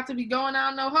not about to be going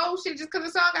on no whole shit just because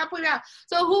the song got put out.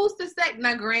 So who's to say?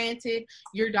 Now, granted,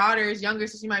 your daughter is younger,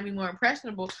 so she might be more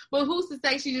impressionable, but who's to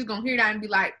say she's just gonna hear that and be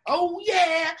like, oh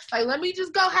yeah, like let me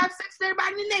just go have sex with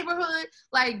everybody in the neighborhood?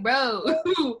 Like, bro,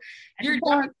 your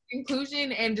daughter's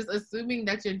inclusion and just assuming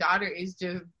that your daughter is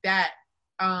just that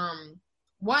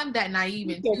one, that naive,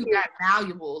 and two, that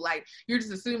valuable. Like, you're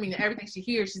just assuming that everything she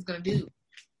hears she's gonna do.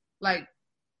 Like,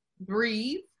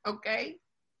 breathe, okay?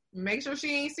 Make sure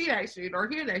she ain't see that shit or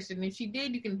hear that shit. And if she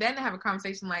did, you can then have a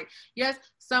conversation like, yes,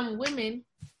 some women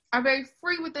are very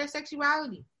free with their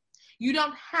sexuality. You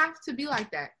don't have to be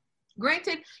like that.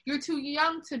 Granted, you're too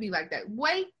young to be like that.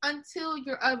 Wait until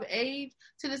you're of age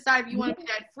to decide if you want to be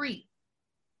that free.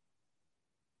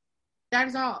 That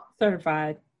is all.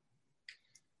 Certified.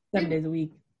 7 days a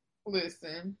week.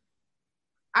 Listen,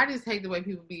 I just hate the way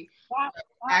people be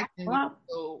acting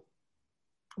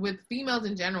with females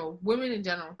in general, women in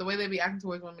general. The way they be acting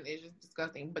towards women is just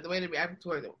disgusting. But the way they be acting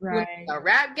towards them, right. A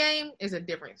rap game is a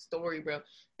different story, bro.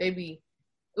 They be,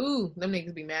 them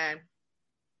niggas be mad.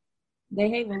 They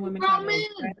hate when women try to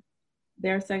express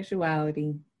their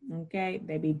sexuality. Okay,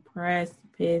 they be pressed,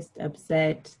 pissed,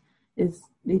 upset. These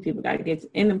people gotta get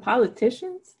and then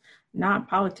politicians. Not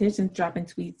politicians dropping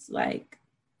tweets like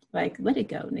let it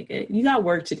go, nigga. You got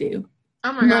work to do.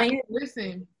 Oh my God.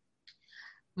 Listen,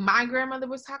 my grandmother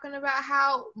was talking about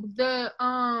how the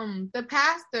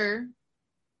pastor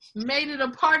made it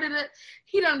a part of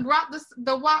he done brought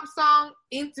the WAP song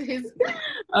into his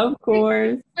of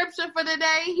course scripture for the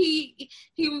day. He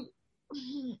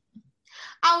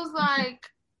I was like,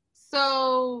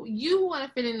 so you want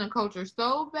to fit in the culture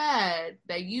so bad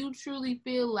that you truly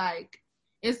feel like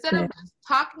instead of just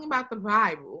talking about the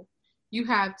Bible, you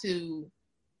have to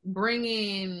bring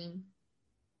in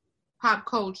pop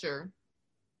culture.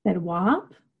 That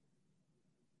WAP?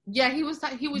 Yeah, he was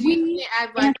using it as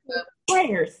like the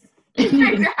prayers.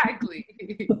 Exactly.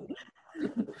 You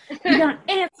gotta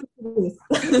answer this.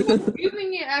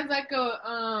 Using it as like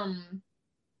a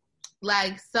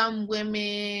like some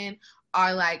women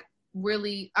are like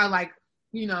really are like,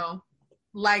 you know,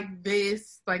 like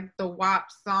this, like the WAP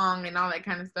song and all that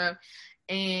kind of stuff.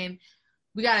 And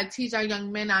we gotta teach our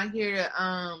young men out here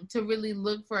to really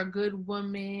look for a good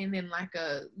woman and like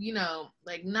a, you know,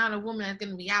 like not a woman that's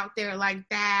gonna be out there like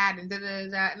that and da da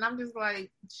da. And I'm just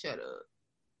like, shut up.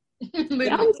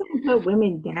 Y'all just put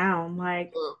women down,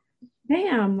 like,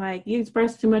 damn, like you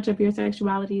express too much of your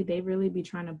sexuality, they really be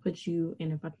trying to put you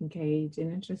in a fucking cage,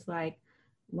 and it's just like,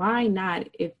 why not?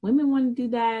 If women want to do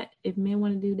that, if men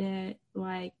want to do that,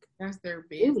 like that's their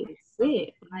business.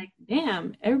 Like,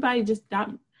 damn, everybody just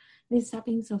stop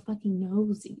being so fucking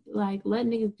nosy. Like, let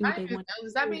niggas do what they want.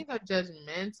 Stop being so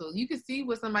judgmental. You can see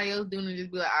what somebody else doing and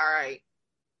just be like, all right,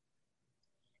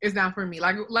 it's not for me.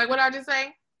 Like what I just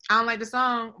say. I don't like the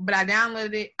song, but I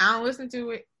downloaded it. I don't listen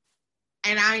to it.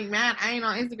 And I ain't mad. I ain't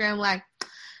on Instagram like,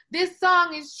 this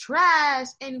song is trash,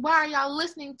 and why are y'all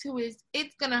listening to it?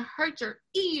 It's gonna hurt your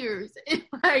ears. And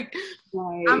like,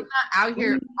 right. I'm not out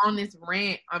here on this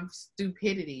rant of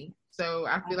stupidity. So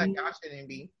I feel like y'all shouldn't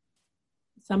be.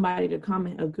 Somebody to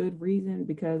comment a good reason,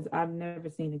 because I've never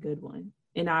seen a good one.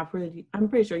 And I'm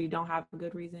pretty sure you don't have a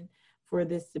good reason for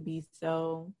this to be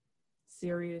so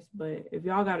serious. But if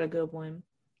y'all got a good one,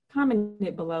 comment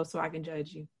it below so I can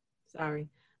judge you. Sorry.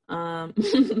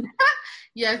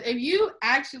 Yes, if you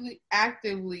actually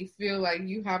actively feel like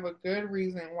you have a good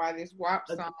reason why this WAP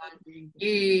song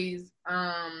is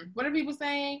what are people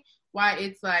saying? Why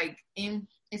it's like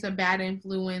it's a bad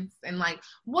influence, and like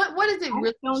what is it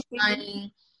really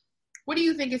trying? What do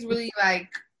you think it's really like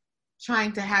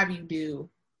trying to have you do?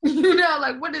 You know,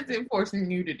 like what is it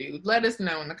forcing you to do? Let us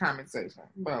know in the comment section.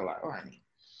 But like, honey,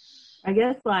 I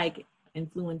guess like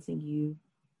influencing you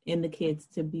and the kids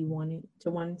to wanting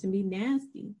to be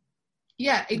nasty.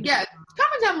 Yeah.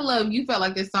 Comment down below if you felt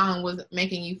like this song was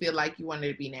making you feel like you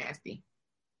wanted to be nasty.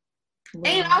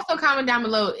 Well, and also comment down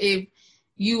below if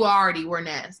you already were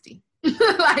nasty.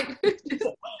 Like,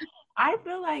 I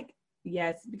feel like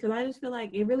yes, because I just feel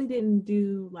like it really didn't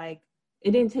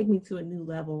it didn't take me to a new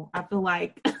level. I feel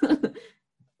like did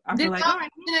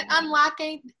it unlock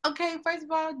anything? Okay, first of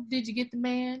all, did you get the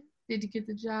man? Did you get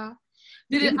the job?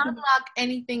 Did it unlock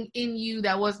anything in you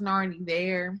that wasn't already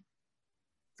there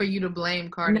for you to blame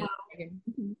Cardi? No.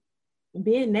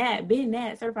 Being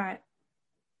that certified.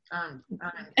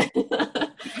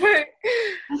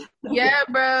 Yeah,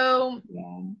 bro.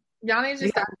 Yeah. Y'all need to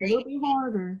stop hating. A little bit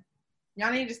harder.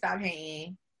 Y'all need to stop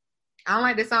hating. I don't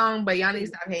like the song, but y'all need to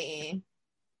stop hating.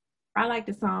 I like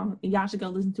the song. Y'all should go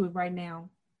listen to it right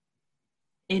now.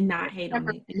 and not hate on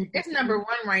me. It's number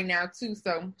one right now too,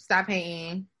 so stop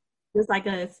hating. Just like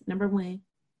us, number one.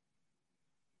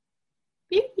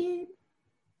 Period.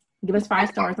 Give us 5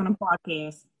 stars on the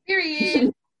podcast.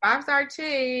 Period. 5-star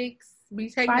chicks. We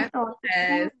take 5 that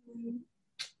stars.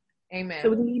 Amen. So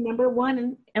we need number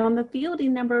one and on the field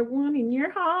and number one in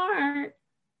your heart.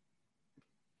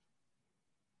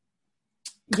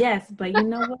 Yes, but you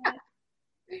know what?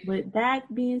 With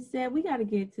that being said, we got to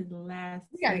get to the last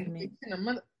segment.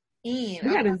 We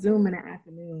got to Zoom in the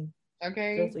afternoon.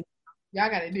 Okay. So y'all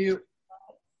got to do.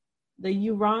 The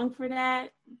you wrong for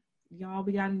that? Y'all,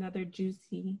 we got another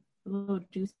juicy little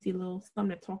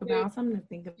something to talk about, something to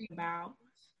think about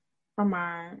from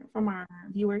our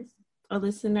viewers. A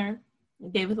listener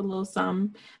gave us a little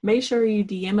something. Make sure you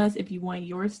DM us if you want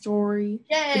your story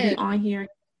to be on here.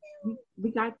 We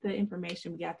got the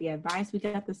information, we got the advice, we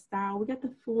got the style, we got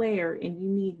the flair, and you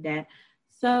need that.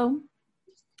 So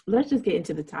let's just get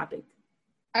into the topic.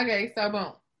 Okay, so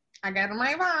boom. I got on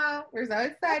my phone. We're so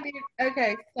excited.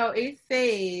 Okay, so it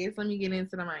says, let me get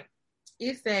into the mic.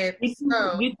 It said,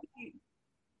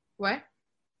 what?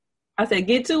 I said,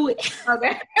 get to it.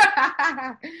 Okay.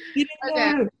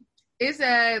 Okay. It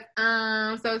says,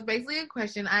 so it's basically a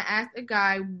question. I asked a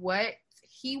guy what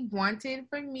he wanted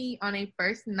from me on a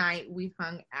first night we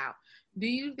hung out. Do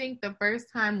you think the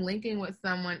first time linking with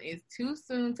someone is too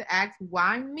soon to ask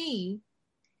why me?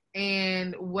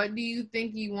 And what do you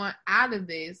think you want out of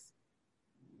this?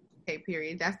 Okay,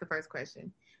 period. That's the first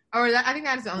question. I think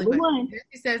that's the only question.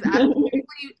 He says,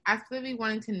 I specifically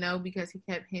wanted to know because he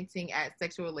kept hinting at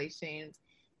sexual relations,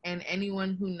 and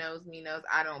anyone who knows me knows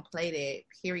I don't play that,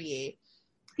 period.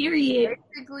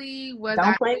 Basically, was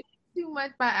I too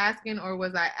much by asking, or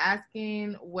was I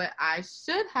asking what I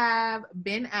should have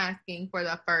been asking for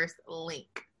the first link,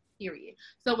 period?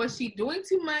 So was she doing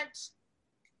too much?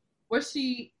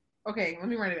 Okay, let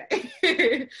me run it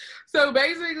back. So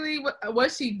basically,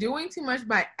 was she doing too much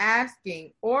by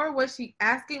asking, or was she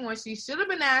asking what she should have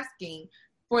been asking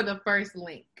for the first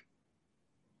link?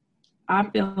 I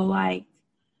feel like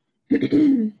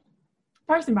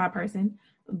person by person,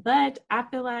 but I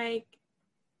feel like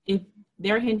if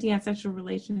they're hinting at sexual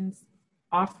relations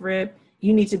off rip,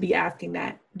 you need to be asking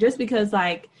that. Just because,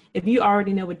 like, if you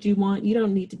already know what you want, you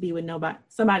don't need to be with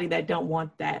somebody that don't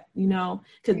want that, you know,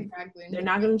 because they're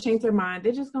not going to change their mind.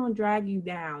 They're just going to drag you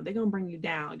down. They're going to bring you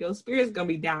down. Your spirit's going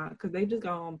to be down because they just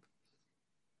going to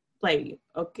play you,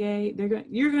 okay?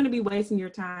 You're going to be wasting your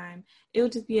time. It'll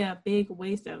just be a big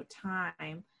waste of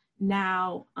time.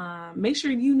 Now, make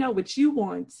sure you know what you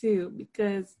want too,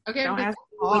 because don't ask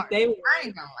what they want. I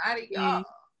ain't gonna lie to y'all.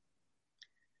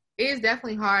 It's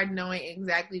definitely hard knowing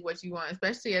exactly what you want,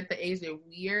 especially at the age that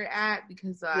we're at,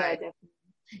 because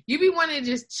you be wanting to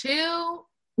just chill.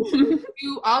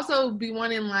 You also be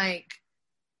wanting, like,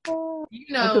 you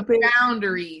know,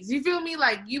 boundaries. You feel me?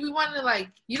 Like, you be wanting to, like,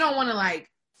 you don't want to, like,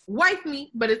 wife me,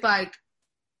 but it's like,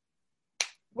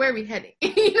 where are we heading?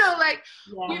 You know, like,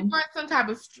 you want some type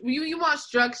of, you want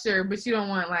structure, but you don't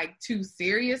want, like, too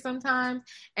serious sometimes.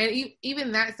 And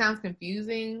even that sounds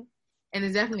confusing, and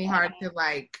it's definitely hard to,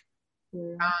 like,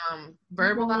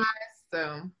 verbalize.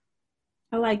 So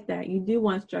I like that. You do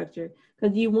want structure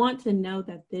because you want to know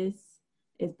that this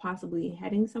is possibly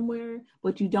heading somewhere,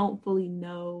 but you don't fully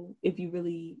know if you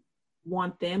really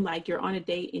want them. Like, you're on a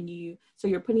date and so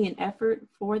you're putting an effort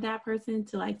for that person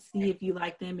to, like, see if you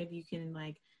like them, if you can,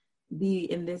 like,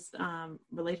 be in this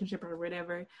relationship or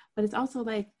whatever. But it's also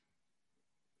like,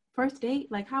 first date,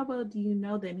 like, how well do you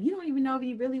know them? You don't even know if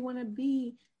you really want to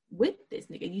be with this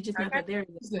nigga. You just know that there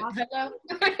is a possibility.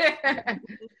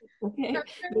 Okay,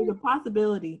 there's a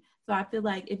possibility. So I feel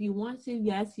like if you want to,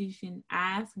 yes, you should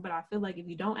ask. But I feel like if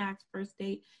you don't ask first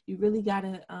date, you really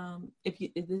gotta if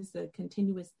this is a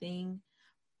continuous thing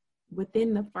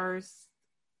within the first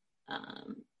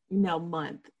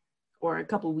month or a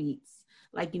couple weeks,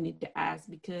 like, you need to ask,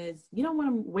 because you don't want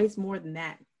to waste more than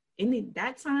that.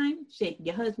 That time, shit,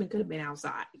 your husband could have been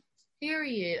outside.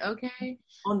 Period. Okay.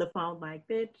 On the phone, like,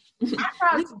 bitch.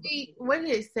 What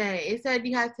did it say? It said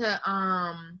you had to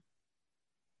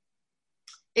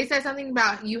it said something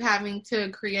about you having to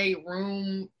create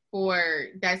room for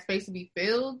that space to be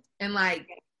filled, and, like,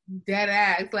 dead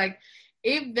ass, like,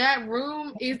 if that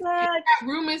room is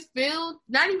filled,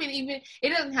 not even it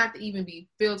doesn't have to even be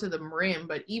filled to the rim,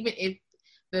 but even if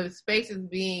the space is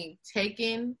being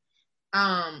taken,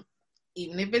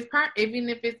 even if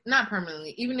it's not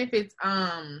permanently, even if it's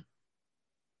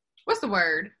what's the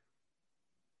word?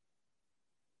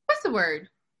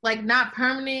 Like, not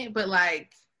permanent, but,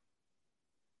 like,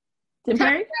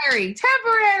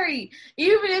 Temporary.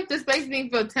 Even if the space being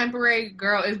filled temporary,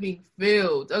 girl, is being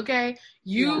filled. Okay,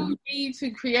 you need to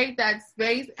create that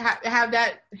space. Have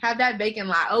that vacant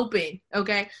lot open.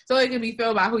 Okay, so it can be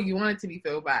filled by who you want it to be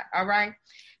filled by. All right.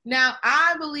 Now,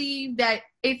 I believe that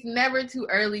it's never too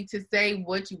early to say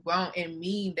what you want and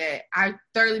mean that. I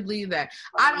thoroughly believe that.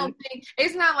 I don't think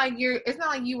it's not like you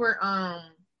were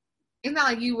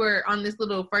on this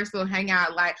little first little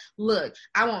hangout. Like, look,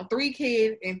 I want 3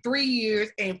 kids in 3 years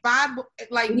and 5.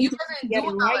 Like, you wasn't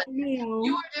doing all that.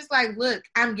 You were just like, look,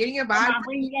 I'm getting a vibe.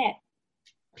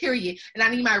 Period. And I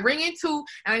need my ring in 2,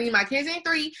 and I need my kids in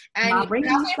 3, and I need my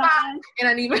house in 5, and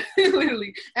I need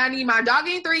literally, and I need my dog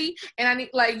in 3, and I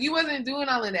need, like, you wasn't doing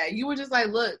all of that. You were just like,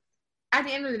 look, at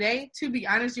the end of the day, to be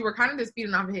honest, you were kind of just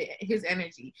feeding off his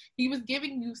energy. He was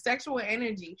giving you sexual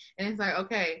energy, and it's like,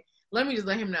 okay, let me just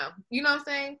let him know. You know what I'm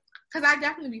saying? Because I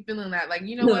definitely be feeling that. Like,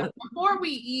 you know what? Before we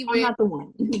even, I'm not the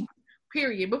one.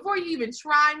 period. Before you even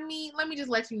try me, let me just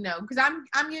let you know. Because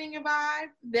I'm getting a vibe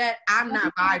that I'm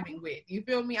not vibing with. You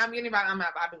feel me? I'm getting a vibe I'm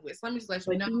not vibing with. So let me just let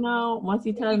you know. You know, once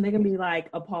you tell them, they're going to be like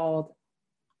appalled.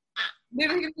 They're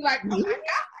going to be like, oh my God,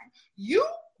 you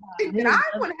think that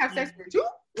I want to have sex with you?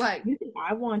 Like, you think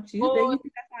I want you? Then you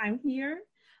think that I'm here?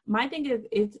 My thing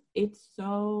is, it's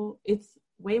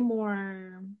way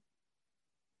more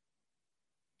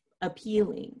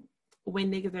appealing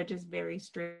when niggas are just very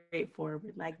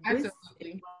straightforward. Like, this is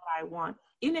what I want.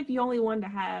 Even if you only wanted to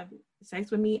have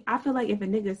sex with me, I feel like if a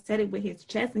nigga said it with his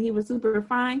chest and he was super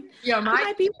fine,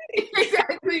 might be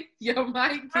exactly.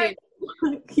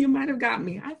 You might have got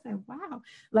me. I said, wow.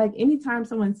 Like, anytime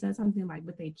someone says something like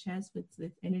with their chest, with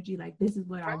this energy, like, this is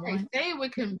what I want. Say it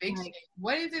with conviction. Like,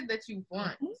 what is it that you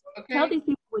want? Okay. Tell these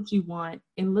people what you want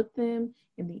and look them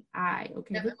in the eye.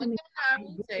 Okay. Look them in the eye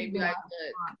and say, be like,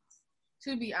 look,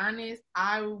 to be honest,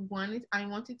 I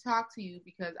want to talk to you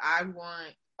because I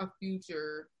want a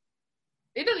future.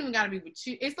 It don't even gotta be with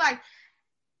you. It's like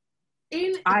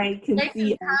in space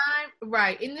and time,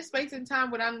 right? In the space and time,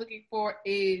 what I'm looking for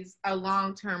is a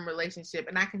long-term relationship,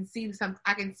 and I can see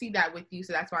that with you.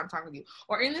 So that's why I'm talking to you.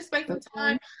 Or in the space and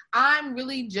time, I'm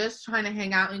really just trying to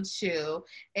hang out and chill.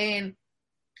 And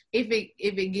if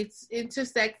it gets into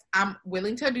sex, I'm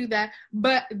willing to do that.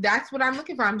 But that's what I'm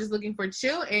looking for. I'm just looking for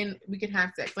chill and we can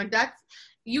have sex. Like, that's,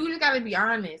 you just gotta be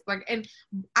honest. Like, and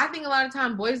I think a lot of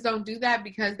time boys don't do that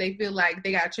because they feel like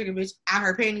they gotta trick a bitch out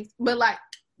her panties. But like,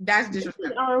 that's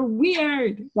disrespectful. Are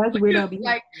weird. That's weird.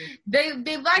 Like, they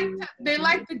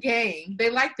like the game. They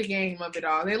like the game of it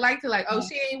all. They like to, like, oh,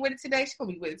 she ain't with it today, she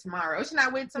gonna be with it tomorrow. Oh, she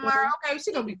not with it tomorrow, okay,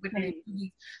 she gonna be with it in 2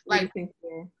 weeks. Like,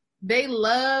 they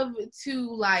love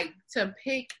to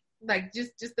pick, like,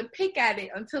 just to pick at it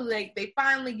until they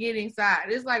finally get inside.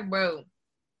 It's like, bro,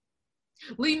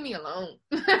 leave me alone.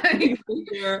 Niggas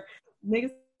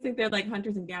think they're like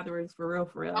hunters and gatherers for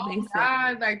real. Oh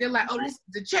God, like, they're like, oh, this is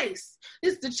the chase.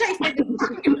 This is the chase they've been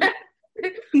talking about.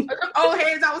 Old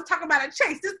heads always talking about a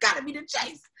chase. This gotta be the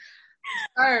chase.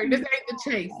 This ain't the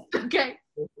chase. Okay.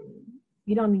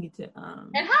 You don't need to.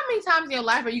 And how many times in your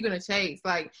life are you gonna chase?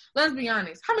 Like, let's be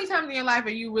honest. How many times in your life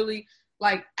are you really,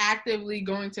 like, actively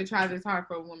going to try this hard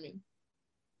for a woman?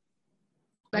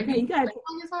 Like, okay, you guys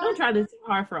don't try this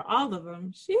hard for all of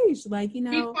them. Sheesh, like, you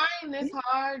know, be trying this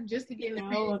hard just to get in the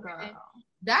girl.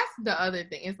 That's the other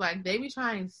thing. It's like they be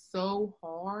trying so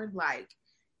hard, like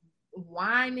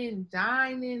whining,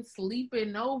 dining,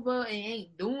 sleeping over, and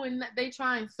ain't doing that. They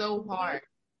trying so hard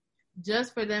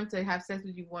just for them to have sex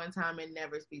with you one time and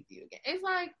never speak to you again. It's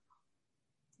like,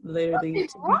 literally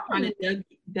trying to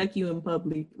duck you in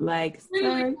public. Like,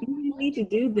 sir, you need to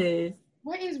do this.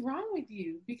 What is wrong with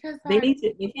you? Because they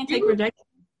can't take rejection.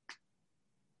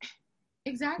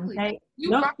 Exactly. Okay?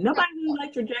 Nobody really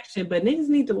likes rejection, but niggas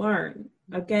need to learn.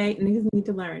 Okay, niggas need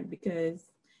to learn because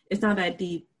it's not that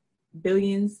deep.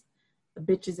 Billions of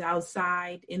bitches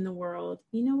outside in the world.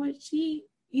 You know what?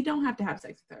 You don't have to have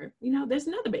sex with her. You know, there's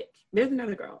another bitch. There's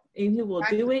another girl, and you will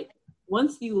do it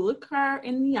once you look her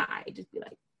in the eye. Just be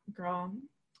like, girl,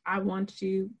 I want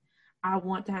you. I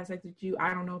want to have sex with you.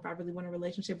 I don't know if I really want a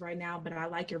relationship right now, but I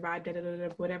like your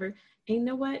vibe, whatever. And you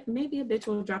know what? Maybe a bitch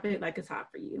will drop it like it's hot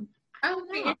for you. I don't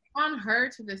think it's on her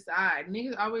to decide.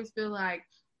 Niggas always feel like,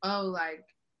 oh,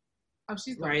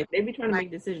 she's right. They be trying to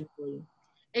make decisions for you.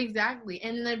 Exactly.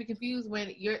 And then they be confused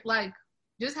when you're like,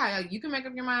 just how you can make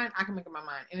up your mind, I can make up my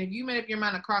mind. And if you made up your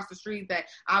mind across the street that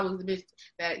I was the bitch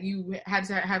that you had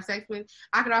to have sex with,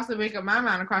 I could also make up my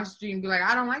mind across the street and be like,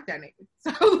 I don't like that nigga.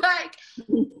 So, like,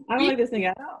 I don't like this thing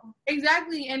at all.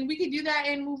 Exactly. And we could do that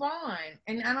and move on.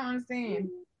 And I don't understand.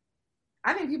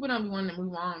 I think people don't be wanting to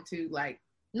move on to, like,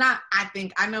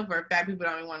 I know for a fact people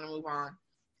don't want to move on.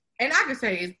 And I could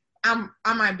say it's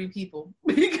I might be people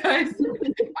because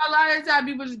a lot of the time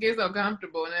people just get so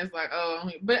comfortable and it's like, oh,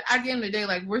 but at the end of the day,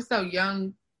 like we're so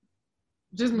young,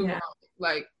 just move on.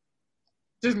 Like,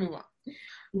 just move on. Yeah.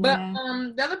 But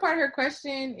the other part of her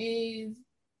question is,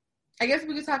 I guess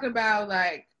we could talk about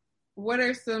like, what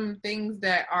are some things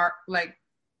that are like,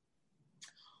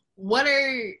 what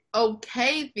are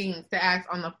okay things to ask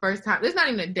on the first time? It's not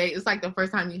even a date. It's like the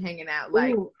first time you're hanging out.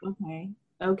 Like, ooh,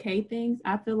 okay things.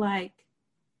 I feel like,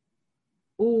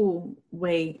 ooh,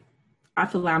 wait. I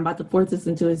feel like I'm about to force this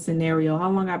into a scenario.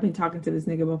 How long I've been talking to this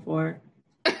nigga before?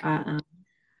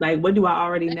 Like, what do I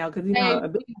already know? Because you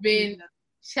know, we've been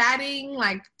chatting,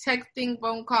 like texting,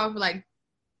 phone call for like,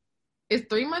 is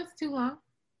 3 months too long?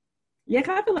 Yeah,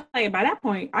 cause I feel like by that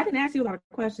point, I didn't ask you a lot of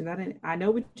questions. I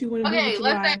know what you want to do. Okay,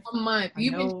 let's say a month.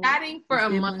 You've been chatting for a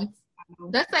month.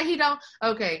 Let's say he don't.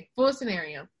 Okay, full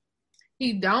scenario.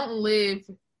 He don't live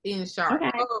in Charlotte.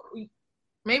 Okay. Oh,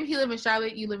 maybe he live in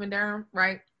Charlotte. You live in Durham,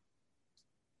 right?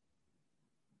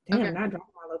 Damn, okay. Not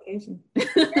dropping my location.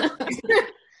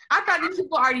 I thought these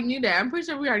people already knew that. I'm pretty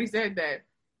sure we already said that.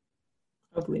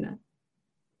 Hopefully not.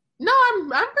 No, I'm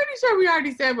pretty sure we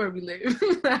already said where we live.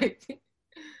 Like.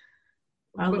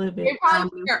 I live in. It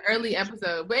probably be our early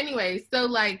episode, but anyway, so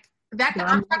like that.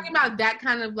 I'm talking about that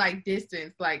kind of like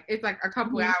distance. Like it's like a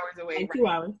couple hours away. Like 2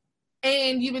 hours.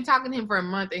 And you've been talking to him for a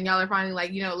month, and y'all are finally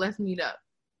like, let's meet up.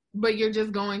 But you're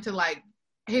just going to like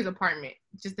his apartment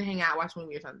just to hang out, watch a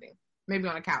movie or something. Maybe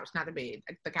on a couch, not the bed,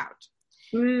 like the couch.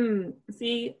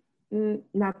 See,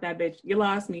 not that bitch. You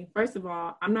lost me. First of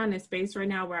all, I'm not in a space right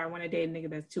now where I want to date a nigga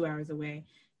that's 2 hours away,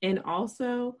 and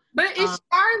also, but it's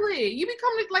Charlotte. You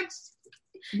become like.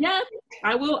 Yes,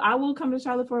 I will come to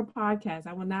Charlotte for a podcast.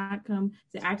 I will not come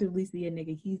to actively see a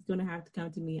nigga. He's gonna have to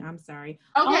come to me. I'm sorry.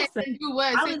 Okay, also, you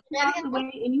was. I was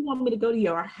away, and you want me to go to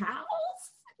your house?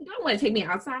 You don't want to take me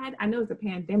outside? I know it's a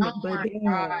pandemic, but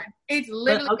it's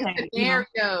literally a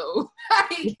scenario.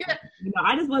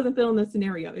 I just wasn't feeling the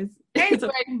scenario.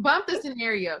 Anyway, bump the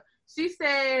scenario. She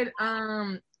said,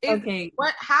 okay.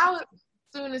 How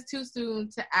soon is too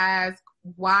soon to ask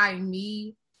why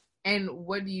me? And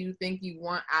what do you think you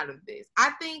want out of this?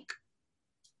 I think,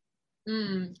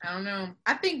 I don't know.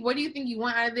 I think what do you think you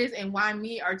want out of this and why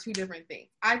me are two different things.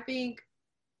 I think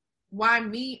why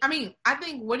me, I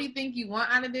think what do you think you want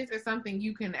out of this is something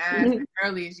you can ask as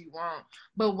early as you want.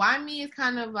 But why me is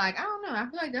kind of like, I don't know. I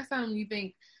feel like that's something you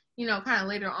think, kind of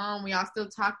later on when y'all still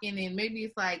talking and maybe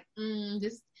it's like,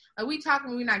 are we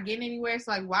talking, we're not getting anywhere. So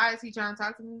like, why is he trying to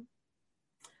talk to me?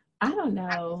 I don't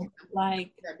know.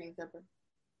 Like, that being separate.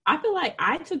 I feel like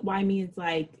I took why me as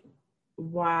like,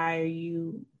 why are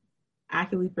you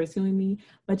actively pursuing me?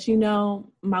 But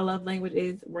my love language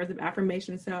is words of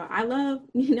affirmation. So I love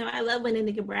when a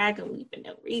nigga brag on me for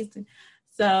no reason.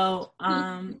 So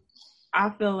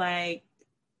I feel like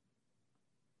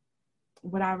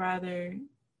would I rather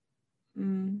I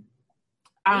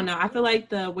don't know. I feel like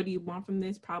the what do you want from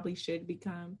this probably should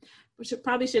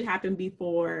happen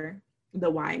before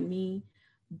the why me.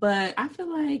 But I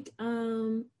feel like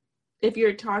if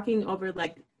you're talking over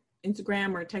like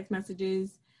Instagram or text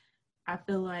messages, I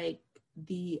feel like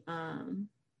the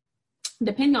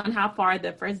depending on how far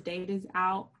the first date is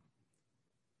out,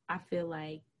 I feel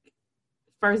like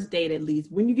first date at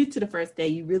least, when you get to the first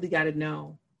date, you really got to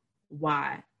know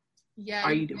why. Yeah.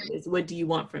 Are you doing this? What do you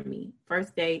want from me?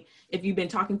 First date. If you've been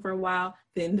talking for a while,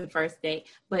 then the first date.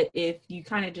 But if you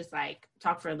kind of just like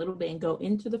talk for a little bit and go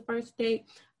into the first date,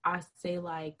 I say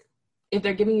like, if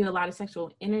they're giving you a lot of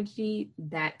sexual energy,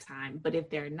 that time. But if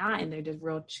they're not and they're just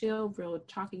real chill, real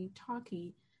talky,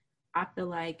 I feel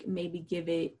like maybe give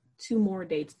it 2 more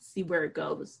dates to see where it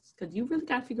goes. Because you really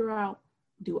got to figure out,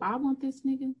 do I want this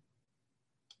nigga?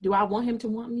 Do I want him to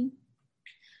want me?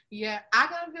 Yeah, I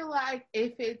kind of feel like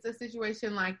if it's a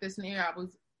situation like the scenario I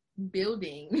was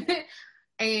building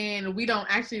and we don't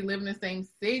actually live in the same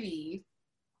city,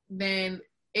 then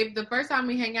if the first time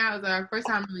we hang out is our first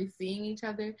time really seeing each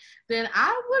other, then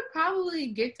I would probably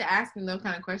get to asking those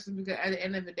kind of questions because at the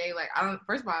end of the day, like, I don't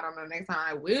know next time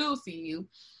I will see you.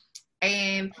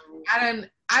 And I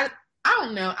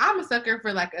don't know. I'm a sucker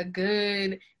for like a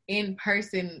good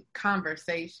in-person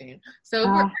conversation. So if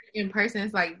we're in person,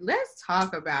 it's like, let's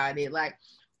talk about it. Like,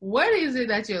 what is it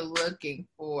that you're looking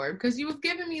for? Because you was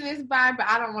giving me this vibe, but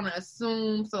I don't want to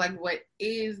assume. So like, what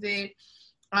is it?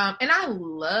 And I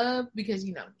love, because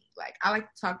like I like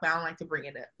to talk, but I don't like to bring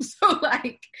it up. So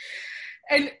like,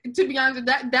 and to be honest,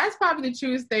 that's probably the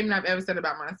truest statement I've ever said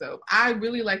about myself. I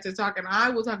really like to talk, and I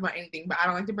will talk about anything, but I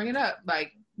don't like to bring it up.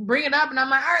 Like, bring it up, and I'm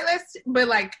like, all right, but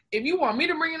like, if you want me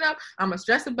to bring it up, I'm gonna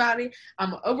stress about it.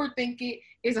 I'm gonna overthink it.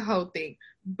 It's a whole thing.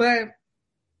 But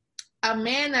a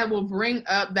man that will bring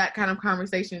up that kind of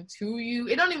conversation to you.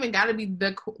 It don't even got to be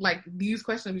these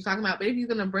questions we're talking about, but if he's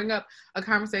gonna bring up a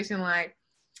conversation like,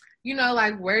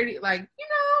 like where do like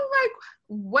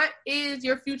what is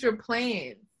your future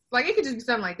plan? Like it could just be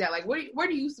something like that. Like where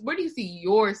do you see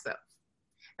yourself?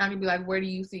 And I can be like, where do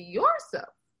you see yourself?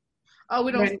 Oh,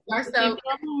 we don't see ourselves.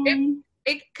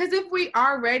 Because if we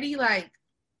already like,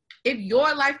 if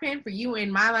your life plan for you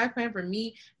and my life plan for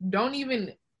me don't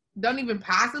even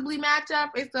possibly match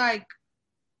up, it's like,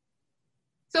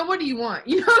 so what do you want?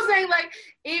 You know what I'm saying? Like,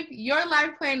 if your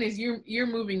life plan is you're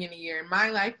moving in a year, and my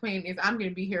life plan is I'm going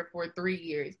to be here for 3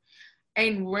 years,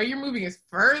 and where you're moving is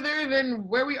further than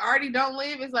where we already don't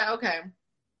live, it's like, okay,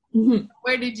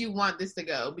 where did you want this to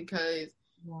go? Because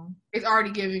it's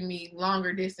already giving me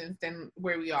longer distance than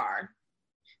where we are.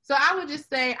 So I would just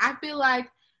say, I feel like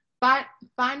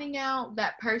finding out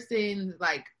that person's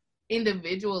like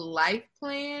individual life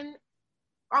plan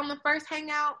on the first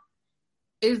hangout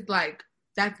is like,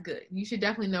 that's good. You should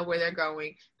definitely know where they're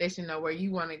going. They should know where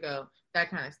you want to go, that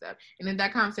kind of stuff. And then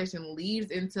that conversation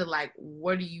leads into like,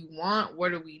 what do you want?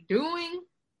 What are we doing?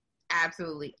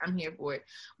 Absolutely, I'm here for it.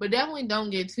 But definitely don't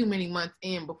get too many months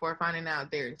in before finding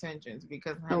out their intentions,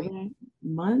 because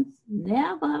months,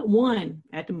 never one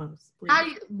at the most.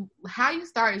 How you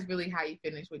start is really how you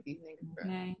finish with these niggas, bro.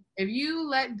 Okay. If you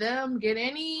let them get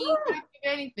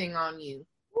anything on you,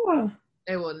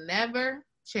 they will never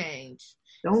change.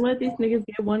 Don't let these niggas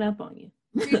get one up on you.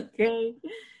 Okay,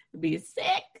 be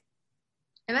sick.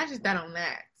 And that's just that on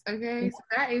that. Okay, so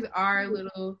that is our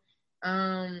little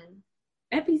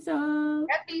episode.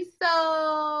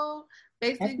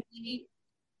 Basically,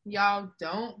 y'all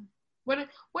don't. What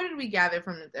did we gather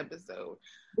from this episode?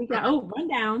 We got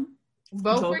rundown.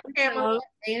 Vote for Pamela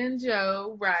and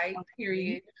Joe, right? Okay.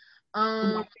 Period.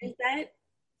 What is that?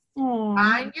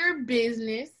 Mind your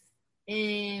business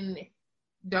and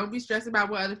don't be stressed about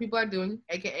what other people are doing,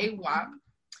 aka WAP.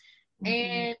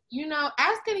 And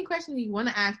ask any questions you want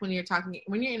to ask when you're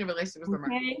in a relationship with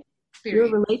somebody. Your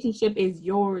relationship is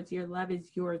yours. Your love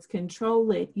is yours.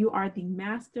 Control it. You are the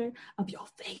master of your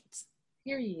fate.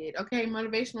 Period. Okay,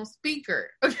 motivational speaker.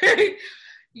 Okay,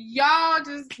 y'all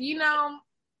just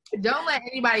don't let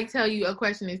anybody tell you a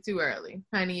question is too early,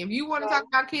 honey. If you want to talk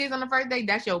about kids on the first date,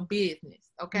 that's your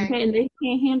business. Okay, and they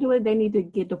can't handle it. They need to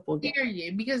get the full game.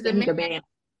 Period. Because the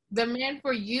man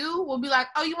for you will be like,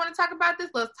 oh, you want to talk about this?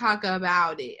 Let's talk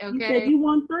about it. Okay. You said you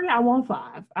want 3, I want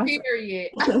 5.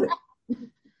 Period.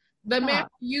 The man for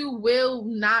you will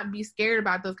not be scared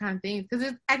about those kind of things, because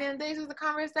at the end of the day, it's just a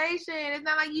conversation. It's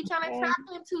not like you trying to trap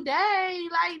him today,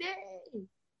 like that.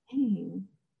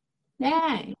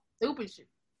 Dang. Stupid shit.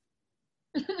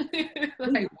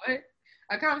 Like what?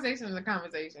 A conversation is a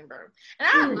conversation, bro. And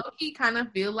I low-key kind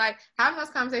of feel like having those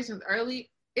conversations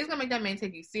early, it's gonna make that man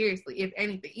take you seriously. If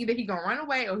anything, either he gonna run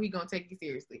away or he gonna take you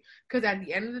seriously. Because at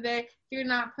the end of the day, you're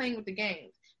not playing with the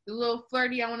games. The little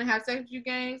flirty, I want to have sex with you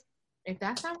games. If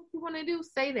that's not what you want to do,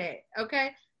 say that.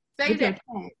 Okay, say that.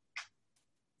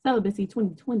 Celibacy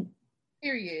 2020.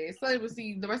 Period.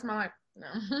 Celibacy the rest of my life. No.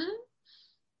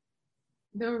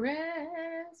 The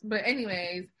rest. But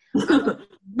anyways, before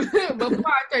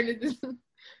I turn this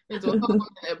into a whole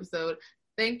episode,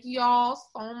 thank you all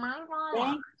so much for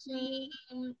watching.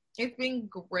 It's been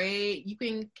great. You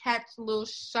can catch little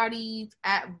shawties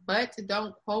at But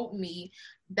Don't Quote Me.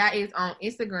 That is on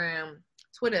Instagram,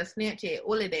 Twitter, Snapchat,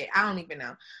 all of that. I don't even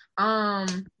know.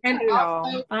 And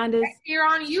also find us here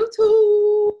on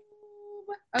YouTube.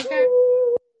 Okay.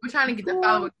 We're trying to get the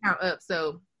follower count up,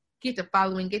 so get to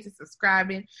following, get to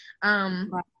subscribing.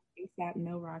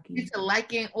 No Rocky. Get to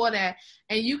liking, all that.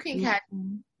 And you can catch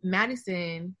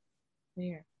Madison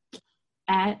there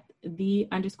at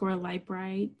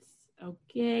 _Lightbrights.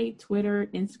 Okay, Twitter,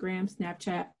 Instagram,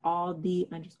 Snapchat, all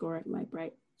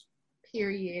 _Lightbright.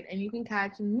 Period. And you can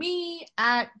catch me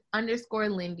at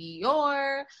 _Lindy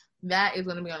Yor. That is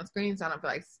going to be on the screen, so I don't feel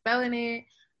like spelling it.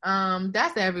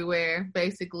 That's everywhere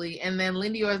basically. And then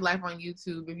Lindy Yor's life on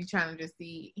YouTube if you're trying to just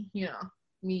see,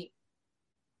 me.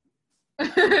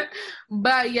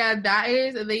 But yeah, that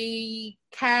is the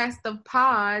cast of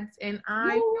pods, and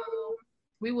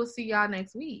we will see y'all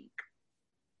next week.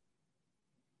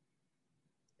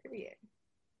 Period.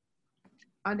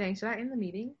 Oh dang, should I end the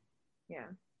meeting? Yeah.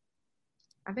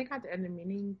 I think I have to end the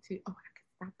meeting to I can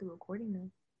stop the recording now.